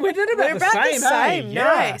 Oh, we did about We're the about same. the same. Hey? Yeah.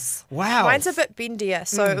 Nice. Wow. Mine's a bit bendier,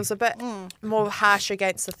 so it was a bit more harsh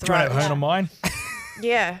against the Do you want throat. to hurt on mine?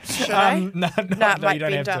 Yeah. Should I? No, it you might don't have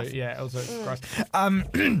bend to. off. Yeah, it was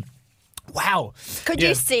gross. Wow. Could Yeah.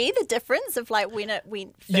 you see the difference of like when it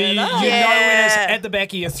went You further? know when it's Yeah. at the back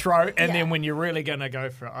of your throat, and Yeah. then when you're really gonna go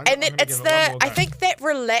for it. And then it's I think that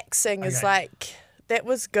relaxing is Okay. like, that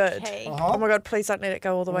was good. Okay. Uh-huh. Oh my God, please don't let it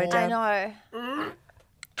go all the way I down. know.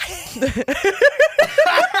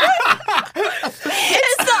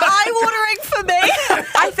 It's the eye watering for me.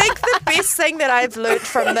 I think the best thing that I've learned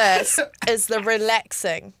from this is the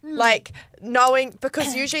relaxing. Like knowing,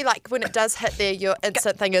 because usually like when it does hit there, your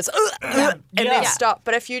instant thing is and Yeah. then stop.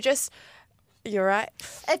 But if you just, you're right.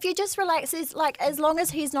 If you just relax, it's like as long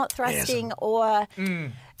as he's not thrusting or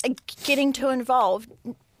getting too involved,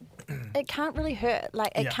 it can't really hurt.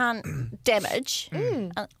 Like it Yeah. can't damage.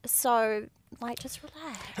 So like just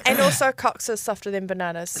relax. And also cocks are softer than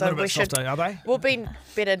bananas, a so little we bit should. softer, are they? We'll be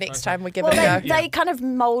better next time we give Well, it a go. they kind of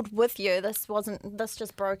mold with you. This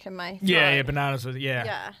just broke in my throat. Yeah, bananas with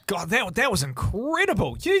Yeah. God, that was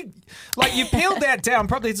incredible. You peeled that down.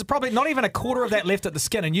 There's probably not even a quarter of that left at the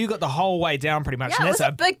skin, and you got the whole way down pretty much. Yeah, and it was that's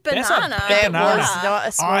a big that's a banana. big That banana. was not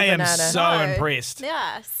a small I am banana. so No. impressed.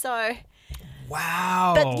 Yeah, so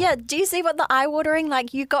Wow. but yeah, do you see what the eye watering?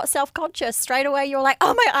 Like you got self-conscious straight away. You're like,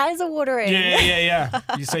 oh, my eyes are watering. Yeah.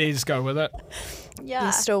 You see, you just go with it. Yeah.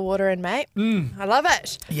 You're still watering, mate. I love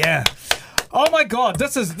it. Yeah. Oh my God,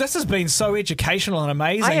 this has been so educational and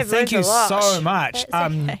amazing. I have Thank learned you a lot. so much.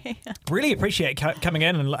 That's okay. Really appreciate coming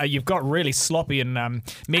in, and you've got really sloppy and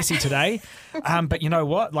messy today. But you know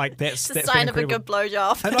what? Like that's It's a been sign of a incredible. good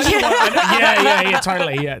blowjob. I know- yeah,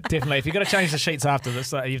 totally, yeah, definitely. If you've got to change the sheets after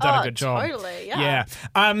this, you've done a good job. Totally, yeah.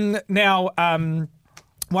 Now, one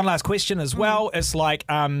last question as well. It's like,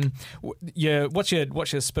 what's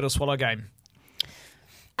your spit or swallow game?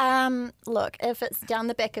 Look, if it's down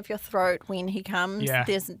the back of your throat when he comes, Yeah.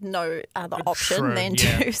 there's no other option True, than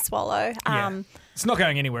yeah. to swallow. It's not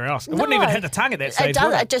going anywhere else. It wouldn't even no. hit the tongue at that stage. It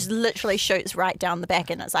does. would It just literally shoots right down the back,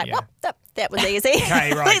 and it's like, Yeah. well, that was easy.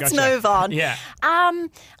 Okay, right, Let's gotcha. move on. Yeah. I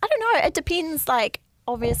don't know. It depends. Like,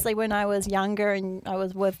 obviously, when I was younger and I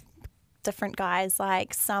was with different guys,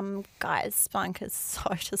 like some guys' spunk is so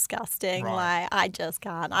disgusting. Right. Like, I just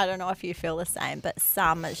can't. I don't know if you feel the same, but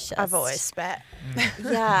some is just. I've always spat.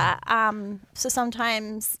 Yeah. So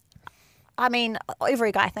sometimes, I mean,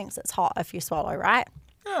 every guy thinks it's hot if you swallow, right?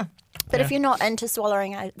 But if Yeah. you're not into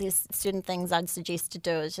swallowing, there's certain things I'd suggest to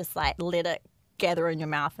do is just like let it gather in your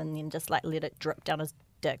mouth and then just like let it drip down his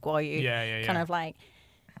dick while you Yeah. kind of like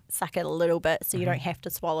suck it a little bit so you don't have to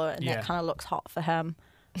swallow it, and Yeah. that kind of looks hot for him.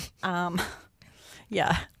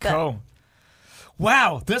 Yeah. But Cool.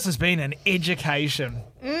 Wow, this has been an education.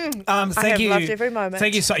 Thank I have you. loved every moment.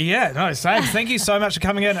 Thank you same. Thank you so much for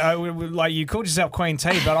coming in. Like you called yourself Queen T,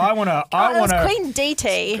 but I want to. It was Queen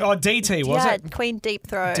DT. Oh, DT was yeah, it? Queen Deep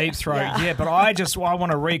Throat. Deep Throat, yeah. But I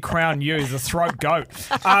want to recrown you, the Throat Goat.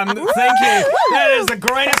 Thank you. That is the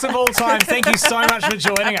greatest of all time. Thank you so much for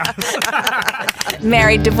joining us.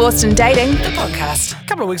 Married, Divorced and Dating, the podcast. A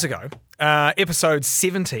couple of weeks ago, episode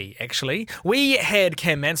 70, actually, we had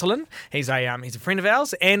Cam Manselin. He's a friend of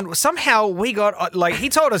ours, and somehow we got he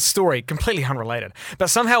told a story completely unrelated, but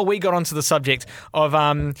somehow we got onto the subject of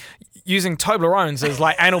using Toblerones as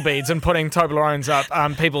like anal beads and putting Toblerones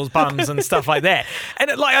up people's bums and stuff like that. And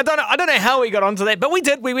I don't know how we got onto that, but we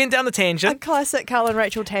did. We went down the A tangent, classic Carl and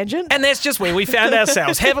Rachel tangent. and that's just where we found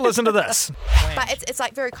ourselves. Have a listen to this. But it's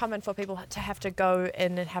like very common for people to have to go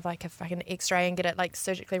in and have like a fucking X-ray and get it like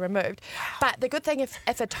surgically removed. But the good thing if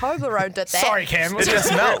a Toblerone did that, Sorry, Cam. It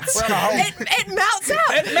just melts. it melts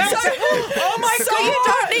out. It melts out. Oh my so God. you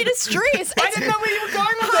don't need to stress. I didn't know where you were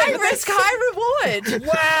going with High that. risk, high reward.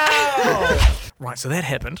 Wow. Right, so that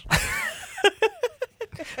happened.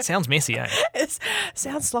 Sounds messy, eh? It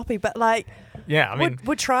sounds sloppy, but like, Yeah, I mean,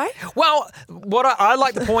 would try. well, what I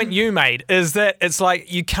like the point you made is that it's like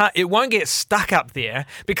it won't get stuck up there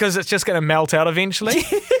because it's just going to melt out eventually.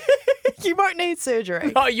 You won't need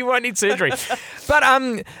surgery. Oh, you won't need surgery.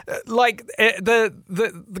 But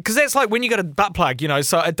because that's like when you got a butt plug,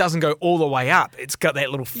 so it doesn't go all the way up. It's got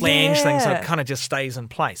that little flange thing, so it Yeah. kind of just stays in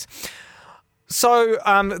place. So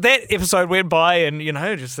that episode went by and,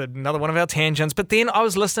 just another one of our tangents. But then I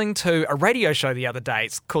was listening to a radio show the other day.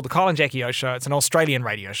 It's called The Kyle and Jackie O Show. It's an Australian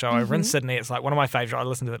radio show over in Sydney. It's like one of my favourite. I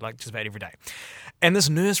listen to it like just about every day. And this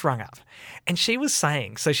nurse rung up and she was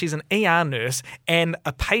saying, so she's an ER nurse and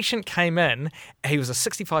a patient came in. He was a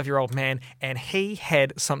 65-year-old man and he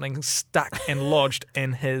had something stuck and lodged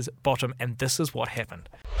in his bottom. And this is what happened.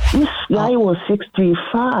 This guy was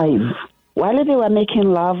 65. While they were making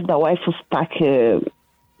love, the wife stuck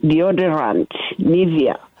deodorant,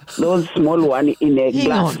 Nivea, those small one in a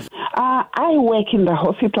glass. I work in the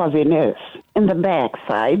hospital as a nurse in the back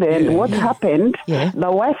side, and what happened, the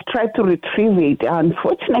wife tried to retrieve it.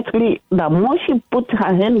 Unfortunately, the more she put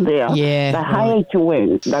her hand there, the higher it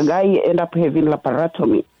went. The guy ended up having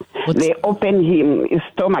laparotomy. They opened his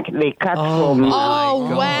stomach, they cut from...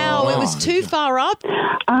 Oh, wow. It was too far up.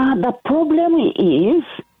 The problem is...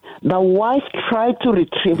 The wife tried to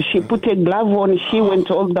retrieve. She put a glove on. She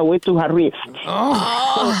went all the way to her wrist.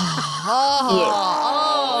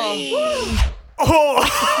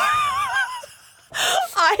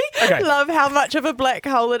 I love how much of a black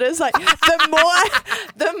hole it is. Like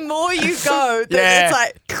the more you go, it's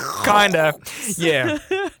like Kinda, yeah.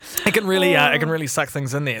 It can really suck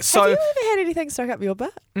things in there. So, have you ever had anything stuck up your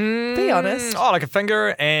butt? Be honest. Oh, like a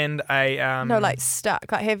finger and a No, like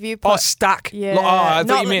stuck. Like have you put stuck. Yeah. Oh, I thought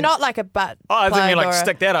not, you meant. not like a butt. Oh, I think you plug like or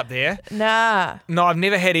stick that up there. Nah. No, I've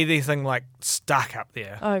never had anything like stuck up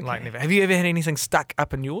there. Okay. Like never. Have you ever had anything stuck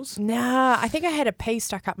up in yours? Nah. I think I had a pea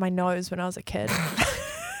stuck up my nose when I was a kid.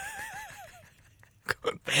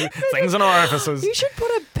 Things in orifices. You should put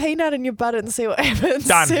a peanut in your butt and see what happens.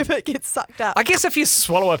 Done. See if it gets sucked up. I guess if you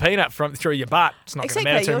swallow a peanut through your butt, it's not going to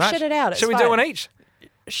Exactly, matter too you'll much. shit it out, Should we it's do fine. one each?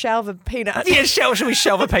 Shelve a peanut. Yeah, should we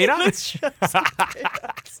shelve a peanut?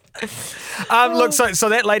 Look, so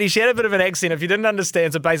that lady, she had a bit of an accent. If you didn't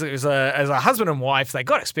understand, so basically it was as a husband and wife, they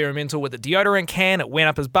got experimental with the deodorant can. It went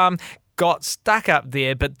up his bum, got stuck up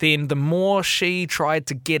there, but then the more she tried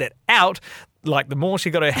to get it out, like the more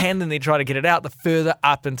she got her hand in there trying to get it out, the further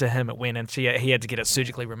up into him it went, and he had to get it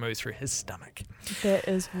surgically removed through his stomach. That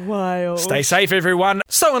is wild. Stay safe, everyone.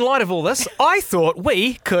 So, in light of all this, I thought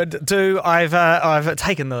we could do. I've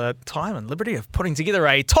taken the time and liberty of putting together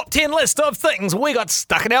a top 10 list of things we got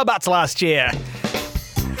stuck in our butts last year.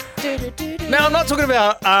 Now, I'm not talking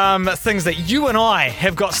about things that you and I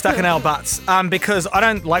have got stuck in our butts, because I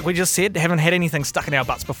don't, like we just said, haven't had anything stuck in our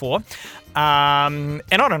butts before. And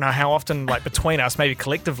I don't know how often, like between us, maybe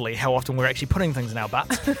collectively, how often we're actually putting things in our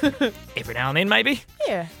butts. Every now and then, maybe.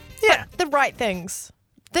 Yeah. Yeah. The right things.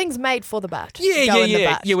 Things made for the butt. Yeah, Go in the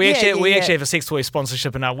butt. we actually have a sex toy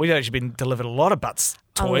sponsorship, and we've actually been delivered a lot of butts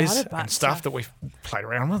toys of butt and stuff stuff. that we've played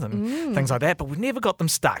around with and things like that, but we've never got them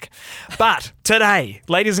stuck. But today,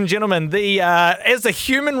 ladies and gentlemen, as the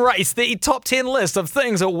human race, the top 10 list of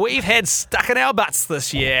things that we've had stuck in our butts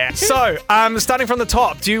this year. So, starting from the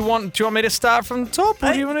top, do you want me to start from the top,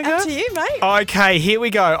 or do you want to go? Up to you, mate. Okay, here we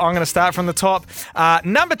go. I'm going to start from the top.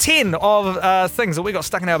 Number 10 of things that we got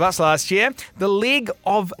stuck in our butts last year, the leg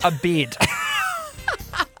of a bed.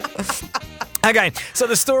 Okay, so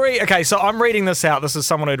the story, so I'm reading this out. This is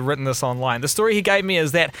someone who'd written this online. The story he gave me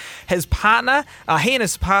is that his partner, he and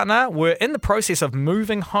his partner were in the process of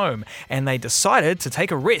moving home and they decided to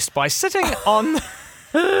take a rest by sitting on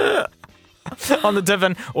on the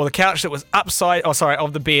divan or the couch that was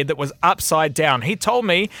of the bed that was upside down. He told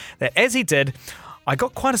me that as he did, I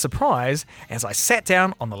got quite a surprise as I sat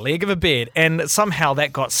down on the leg of a bed and somehow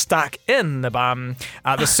that got stuck in the bum.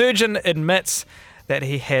 The surgeon admits that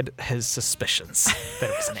he had his suspicions that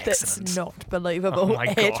it was an accident. That's not believable my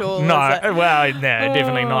at God. all. No, is it? well, no,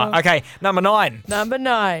 definitely not. Okay, number 9. Number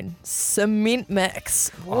 9, cement mix.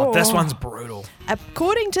 Oh, this Whoa. one's brutal.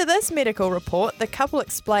 According to this medical report, the couple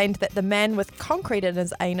explained that the man with concrete in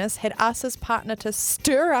his anus had asked his partner to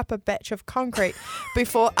stir up a batch of concrete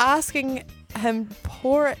before asking him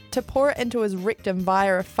pour it into his rectum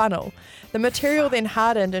via a funnel. The material then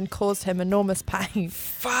hardened and caused him enormous pain.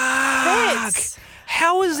 Fuck. That's-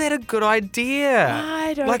 How is that a good idea?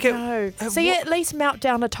 I don't Like know. See, what- at least melt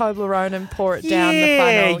down a Toblerone and pour it down the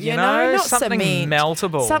Yeah, funnel. you know, not something cement.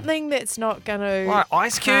 meltable. Something that's not going to. Like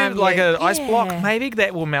ice cube, harm like you. an ice block, Yeah. maybe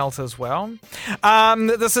that will melt as well.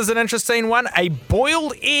 This is an interesting one. A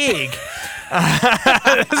boiled egg.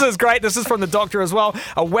 This is great. This is from the doctor as well.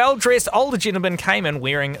 A well-dressed older gentleman came in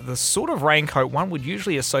wearing the sort of raincoat one would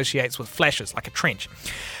usually associate with flashes, like a trench.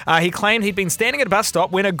 He claimed he'd been standing at a bus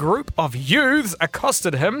stop when a group of youths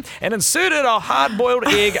accosted him and inserted a hard-boiled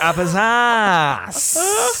egg up his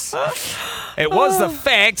ass. It was the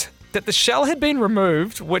fact that the shell had been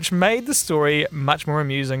removed, which made the story much more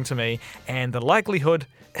amusing to me, and the likelihood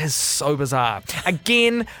is so bizarre.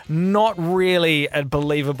 Again, not really a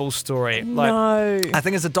believable story. No. I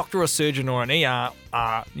think as a doctor or surgeon or an ER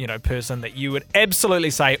person that you would absolutely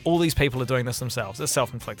say all these people are doing this themselves. It's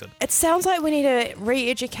self-inflicted. It sounds like we need to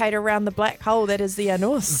re-educate around the black hole that is the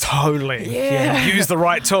anus. Totally. Yeah. Use the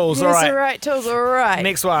right tools. All Use right. the right tools, all right.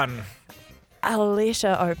 Next one. A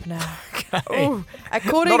letter opener. Ooh,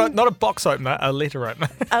 according Not a box opener, a letter opener.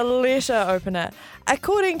 a letter opener.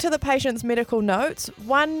 According to the patient's medical notes,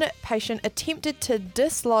 one patient attempted to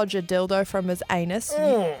dislodge a dildo from his anus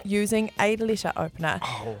using a letter opener.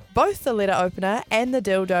 Both the letter opener and the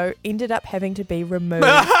dildo ended up having to be removed.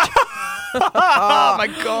 Oh my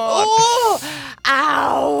god.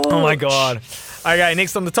 Ow! Oh my god. Okay,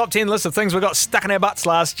 next on the top 10 list of things we got stuck in our butts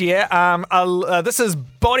last year. This is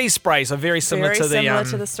body spray, so very similar to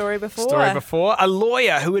the story before. A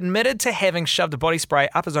lawyer who admitted to having shoved a body spray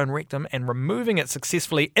up his own rectum and removing it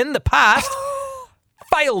successfully in the past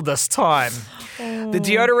failed this time. The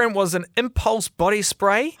deodorant was an impulse body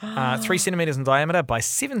spray, 3 centimetres in diameter by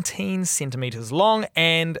 17 centimetres long,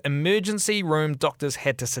 and emergency room doctors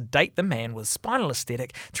had to sedate the man with spinal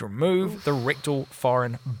anesthetic to remove the rectal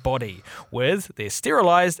foreign body with their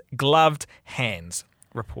sterilised, gloved hands,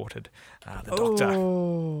 reported the doctor.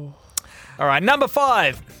 Ooh. All right, number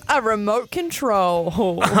 5. A remote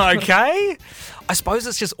control. Okay. I suppose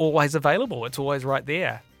it's just always available. It's always right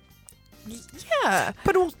there. Yeah.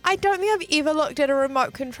 But I don't think I've ever looked at a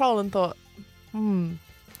remote control and thought,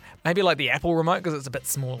 Maybe like the Apple remote because it's a bit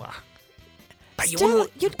smaller. But still,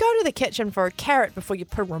 you'd go to the kitchen for a carrot before you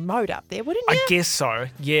put a remote up there, wouldn't you? I guess so,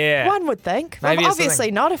 yeah. One would think. Maybe Well, it's obviously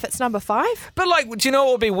something- not if it's number 5. But like, do you know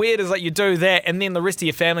what would be weird is like you do that and then the rest of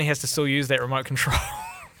your family has to still use that remote control.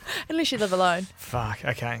 Unless you live alone. Fuck,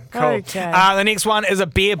 okay, cool. Okay. The next one is a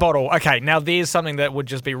beer bottle. Okay, now there's something that would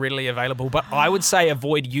just be readily available, but I would say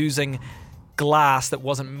avoid using glass that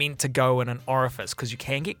wasn't meant to go in an orifice because you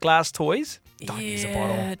can get glass toys. Don't use a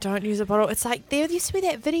bottle. Don't use a bottle. It's like there used to be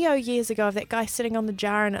that video years ago of that guy sitting on the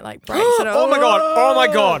jar and it like breaks. And Oh my god! Oh my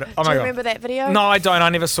god! Oh Do my you god! remember that video? No, I don't. I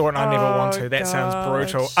never saw it and I never want to. That sounds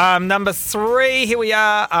brutal. Number 3, here we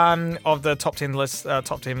are, of the top 10 list,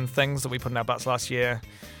 top 10 things that we put in our butts last year.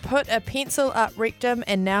 Put a pencil up rectum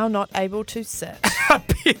and now not able to sit. A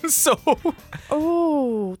pencil.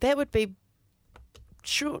 Oh, that would be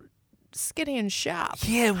short, skinny and sharp.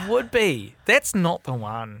 Yeah, would be. That's not the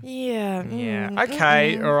one. Yeah. Yeah.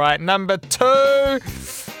 Okay. All right. Number 2.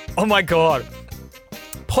 Oh my god.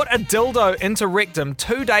 Put a dildo into rectum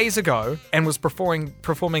 2 days ago and was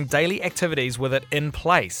performing daily activities with it in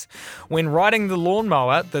place. When riding the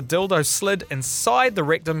lawnmower, the dildo slid inside the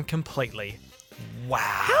rectum completely. Wow.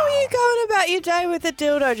 How are you going about your day with the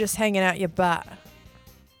dildo just hanging out your butt?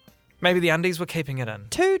 Maybe the undies were keeping it in.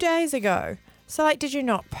 2 days ago. So, like, did you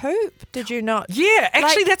not poop? Did you not? Yeah,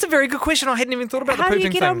 actually, Like, that's a very good question. I hadn't even thought about the How pooping do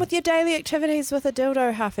you get thing. on with your daily activities with a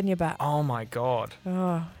dildo half in your butt? Oh my god.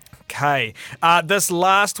 Oh. Okay. This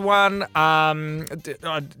last one,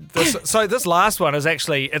 this last one is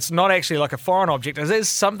actually, it's not actually like a foreign object. It is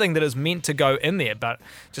something that is meant to go in there, but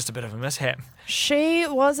just a bit of a mishap. She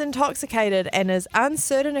was intoxicated and is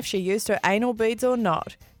uncertain if she used her anal beads or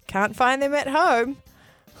not. Can't find them at home.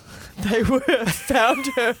 They were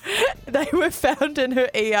found in her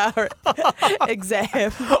ER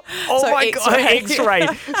exam. Oh So my God, X-ray.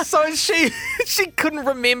 X-ray. So she couldn't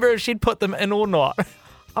remember if she'd put them in or not.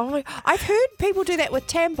 Oh my! I've heard people do that with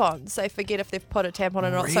tampons. They forget if they've put a tampon in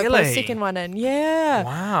or not, so put a Really? second one in. Yeah.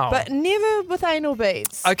 Wow. But never with anal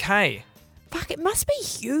beads. Okay. Fuck, it must be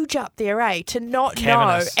huge up there, eh? To not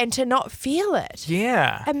Cavernous. know and to not feel it.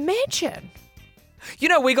 Yeah. Imagine. You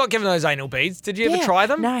know, we got given those anal beads. Did you ever Yeah. try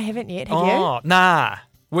them? No, I haven't yet. Have Oh, nah.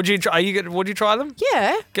 Would you try? Would you try them? you?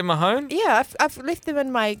 Yeah. Give them a hone? Yeah, I've left them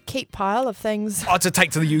in my keep pile of things. Oh, to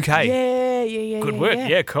take to the UK. Yeah. Good work.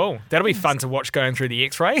 Yeah, cool. That'll be fun to watch going through the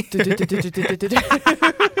X-ray.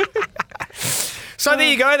 So there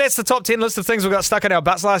you go. That's the top 10 list of things we got stuck in our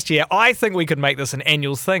butts last year. I think we could make this an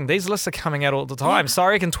annual thing. These lists are coming out all the time. So I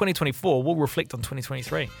reckon 2024 we'll reflect on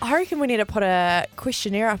 2023. I reckon we need to put a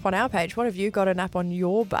questionnaire up on our page. What have you gotten up on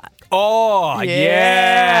your butt? Oh,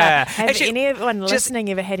 yeah. Have Actually, anyone just-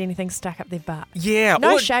 listening ever had anything stuck up their butt? yeah.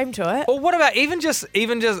 No or- shame to it. Or what about even just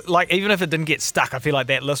like even if it didn't get stuck, I feel like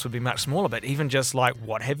that list would be much smaller. But even just like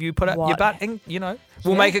what have you put up your What? butt? And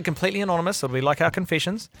we'll Yeah. make it completely anonymous. It'll be like our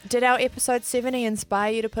confessions. Did our episode 70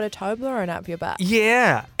 inspire you to put a Toblerone up your butt?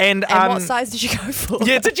 Yeah, and what size did you go for?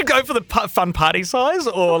 yeah, did you go for the fun party size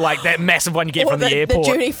or like that massive one you get Or from the airport?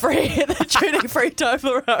 The duty free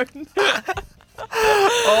Toblerone.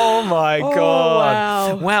 Oh my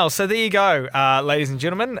God. wow. So there you go, ladies and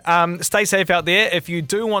gentlemen. Stay safe out there. If you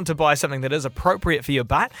do want to buy something that is appropriate for your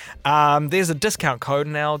butt, there's a discount code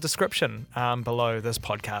in our description below this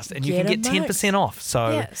podcast, and you Get can get 'em 10% off. So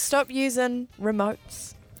Yeah, stop using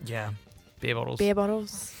remotes, yeah, beer bottles. beer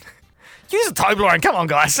bottles. Use a Toblerone. Come on,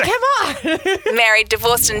 guys. Come on. Married,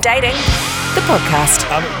 Divorced and Dating, the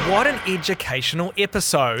podcast. What an educational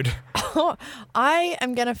episode. I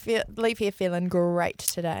am going to leave here feeling great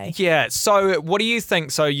today. Yeah. So what do you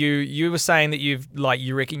think? So you were saying that you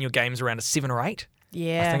reckon your game's around a 7 or 8?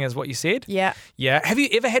 Yeah. I think is what you said. Yeah. Yeah. Have you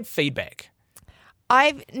ever had feedback?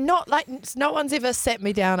 I've not, no one's ever sat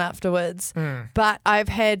me down afterwards, but I've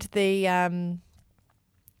had the,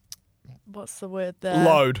 what's the word?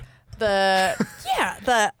 Load.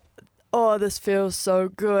 Oh, this feels so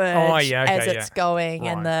good. Oh, yeah, okay, as it's going,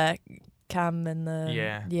 and the Right. cum and the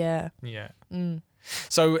Yeah.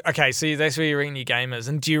 So so that's where you reckon your game is,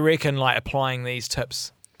 and do you reckon like applying these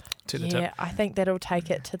tips to the tip? I think that'll take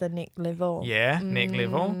it to the next level. Yeah, neck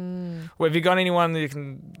level. Well, have you got anyone that you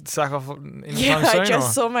can suck off anytime Yeah, soon? I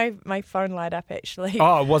just or? saw my phone light up actually.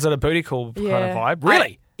 Oh, was it a booty call kind of Yeah. vibe?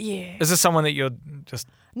 Really? Yeah. Is this someone that you're just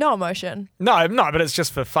No emotion. No, but it's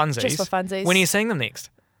just for funsies. Just for funsies. When are you seeing them next?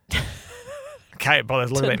 Okay, but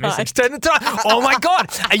look at that Tonight. message. Oh my God!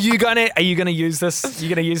 Are you gonna use this? You're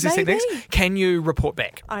gonna use these Maybe. techniques? Can you report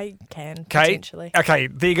back? I can Okay. potentially. Okay,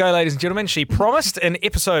 there you go, ladies and gentlemen. She promised in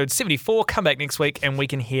episode 74. Come back next week and we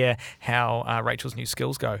can hear how Rachel's new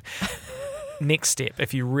skills go. Next step,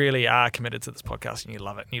 if you really are committed to this podcast and you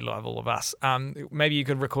love it and you love all of us, maybe you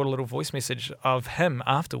could record a little voice message of him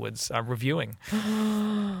afterwards reviewing.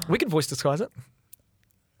 We could voice disguise it.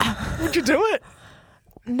 Would you do it?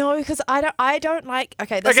 No, because I don't like.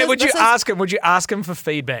 Okay. This Okay, is, would you this is- ask him? Would you ask him for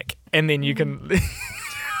feedback, and then you can?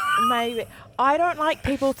 Maybe I don't like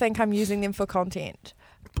people think I'm using them for content.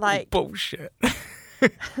 Like Bullshit.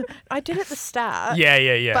 I did at the start.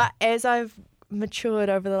 Yeah. But as I've matured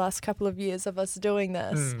over the last couple of years of us doing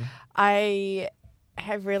this, I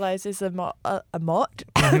have realised there's a lot Is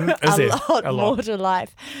there? A lot. more to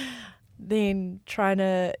life than trying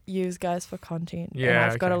to use guys for content. And Yeah,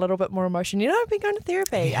 I've got a okay. little bit more emotion. You know, I've been going to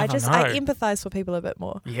therapy. Yeah, I I know. empathise for people a bit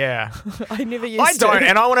more. Yeah. I never used I to. don't,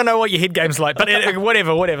 and I want to know what your head game's like. But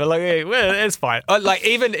whatever. Like, well, it's fine. Like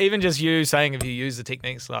even just you saying if you used the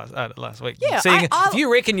techniques last week. Yeah, Seeing I'll- if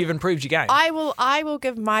you reckon you've improved your game. I will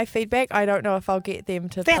give my feedback. I don't know if I'll get them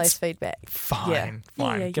to That's place feedback. Fine.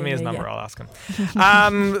 Yeah, Give me his number. yeah. I'll ask him.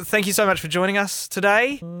 Thank you so much for joining us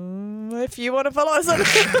today. If you want to follow us on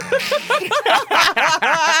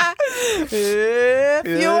if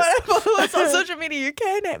you want to follow us on social media, you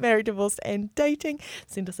can at Married, Divorced and Dating.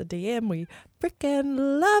 Send us a DM. We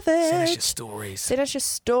freaking love it. Send us your stories. Send us your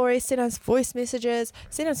stories, send us voice messages,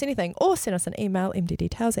 send us anything, or send us an email,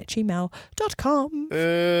 mddetails@gmail.com.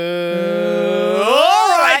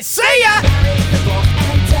 All right. See ya.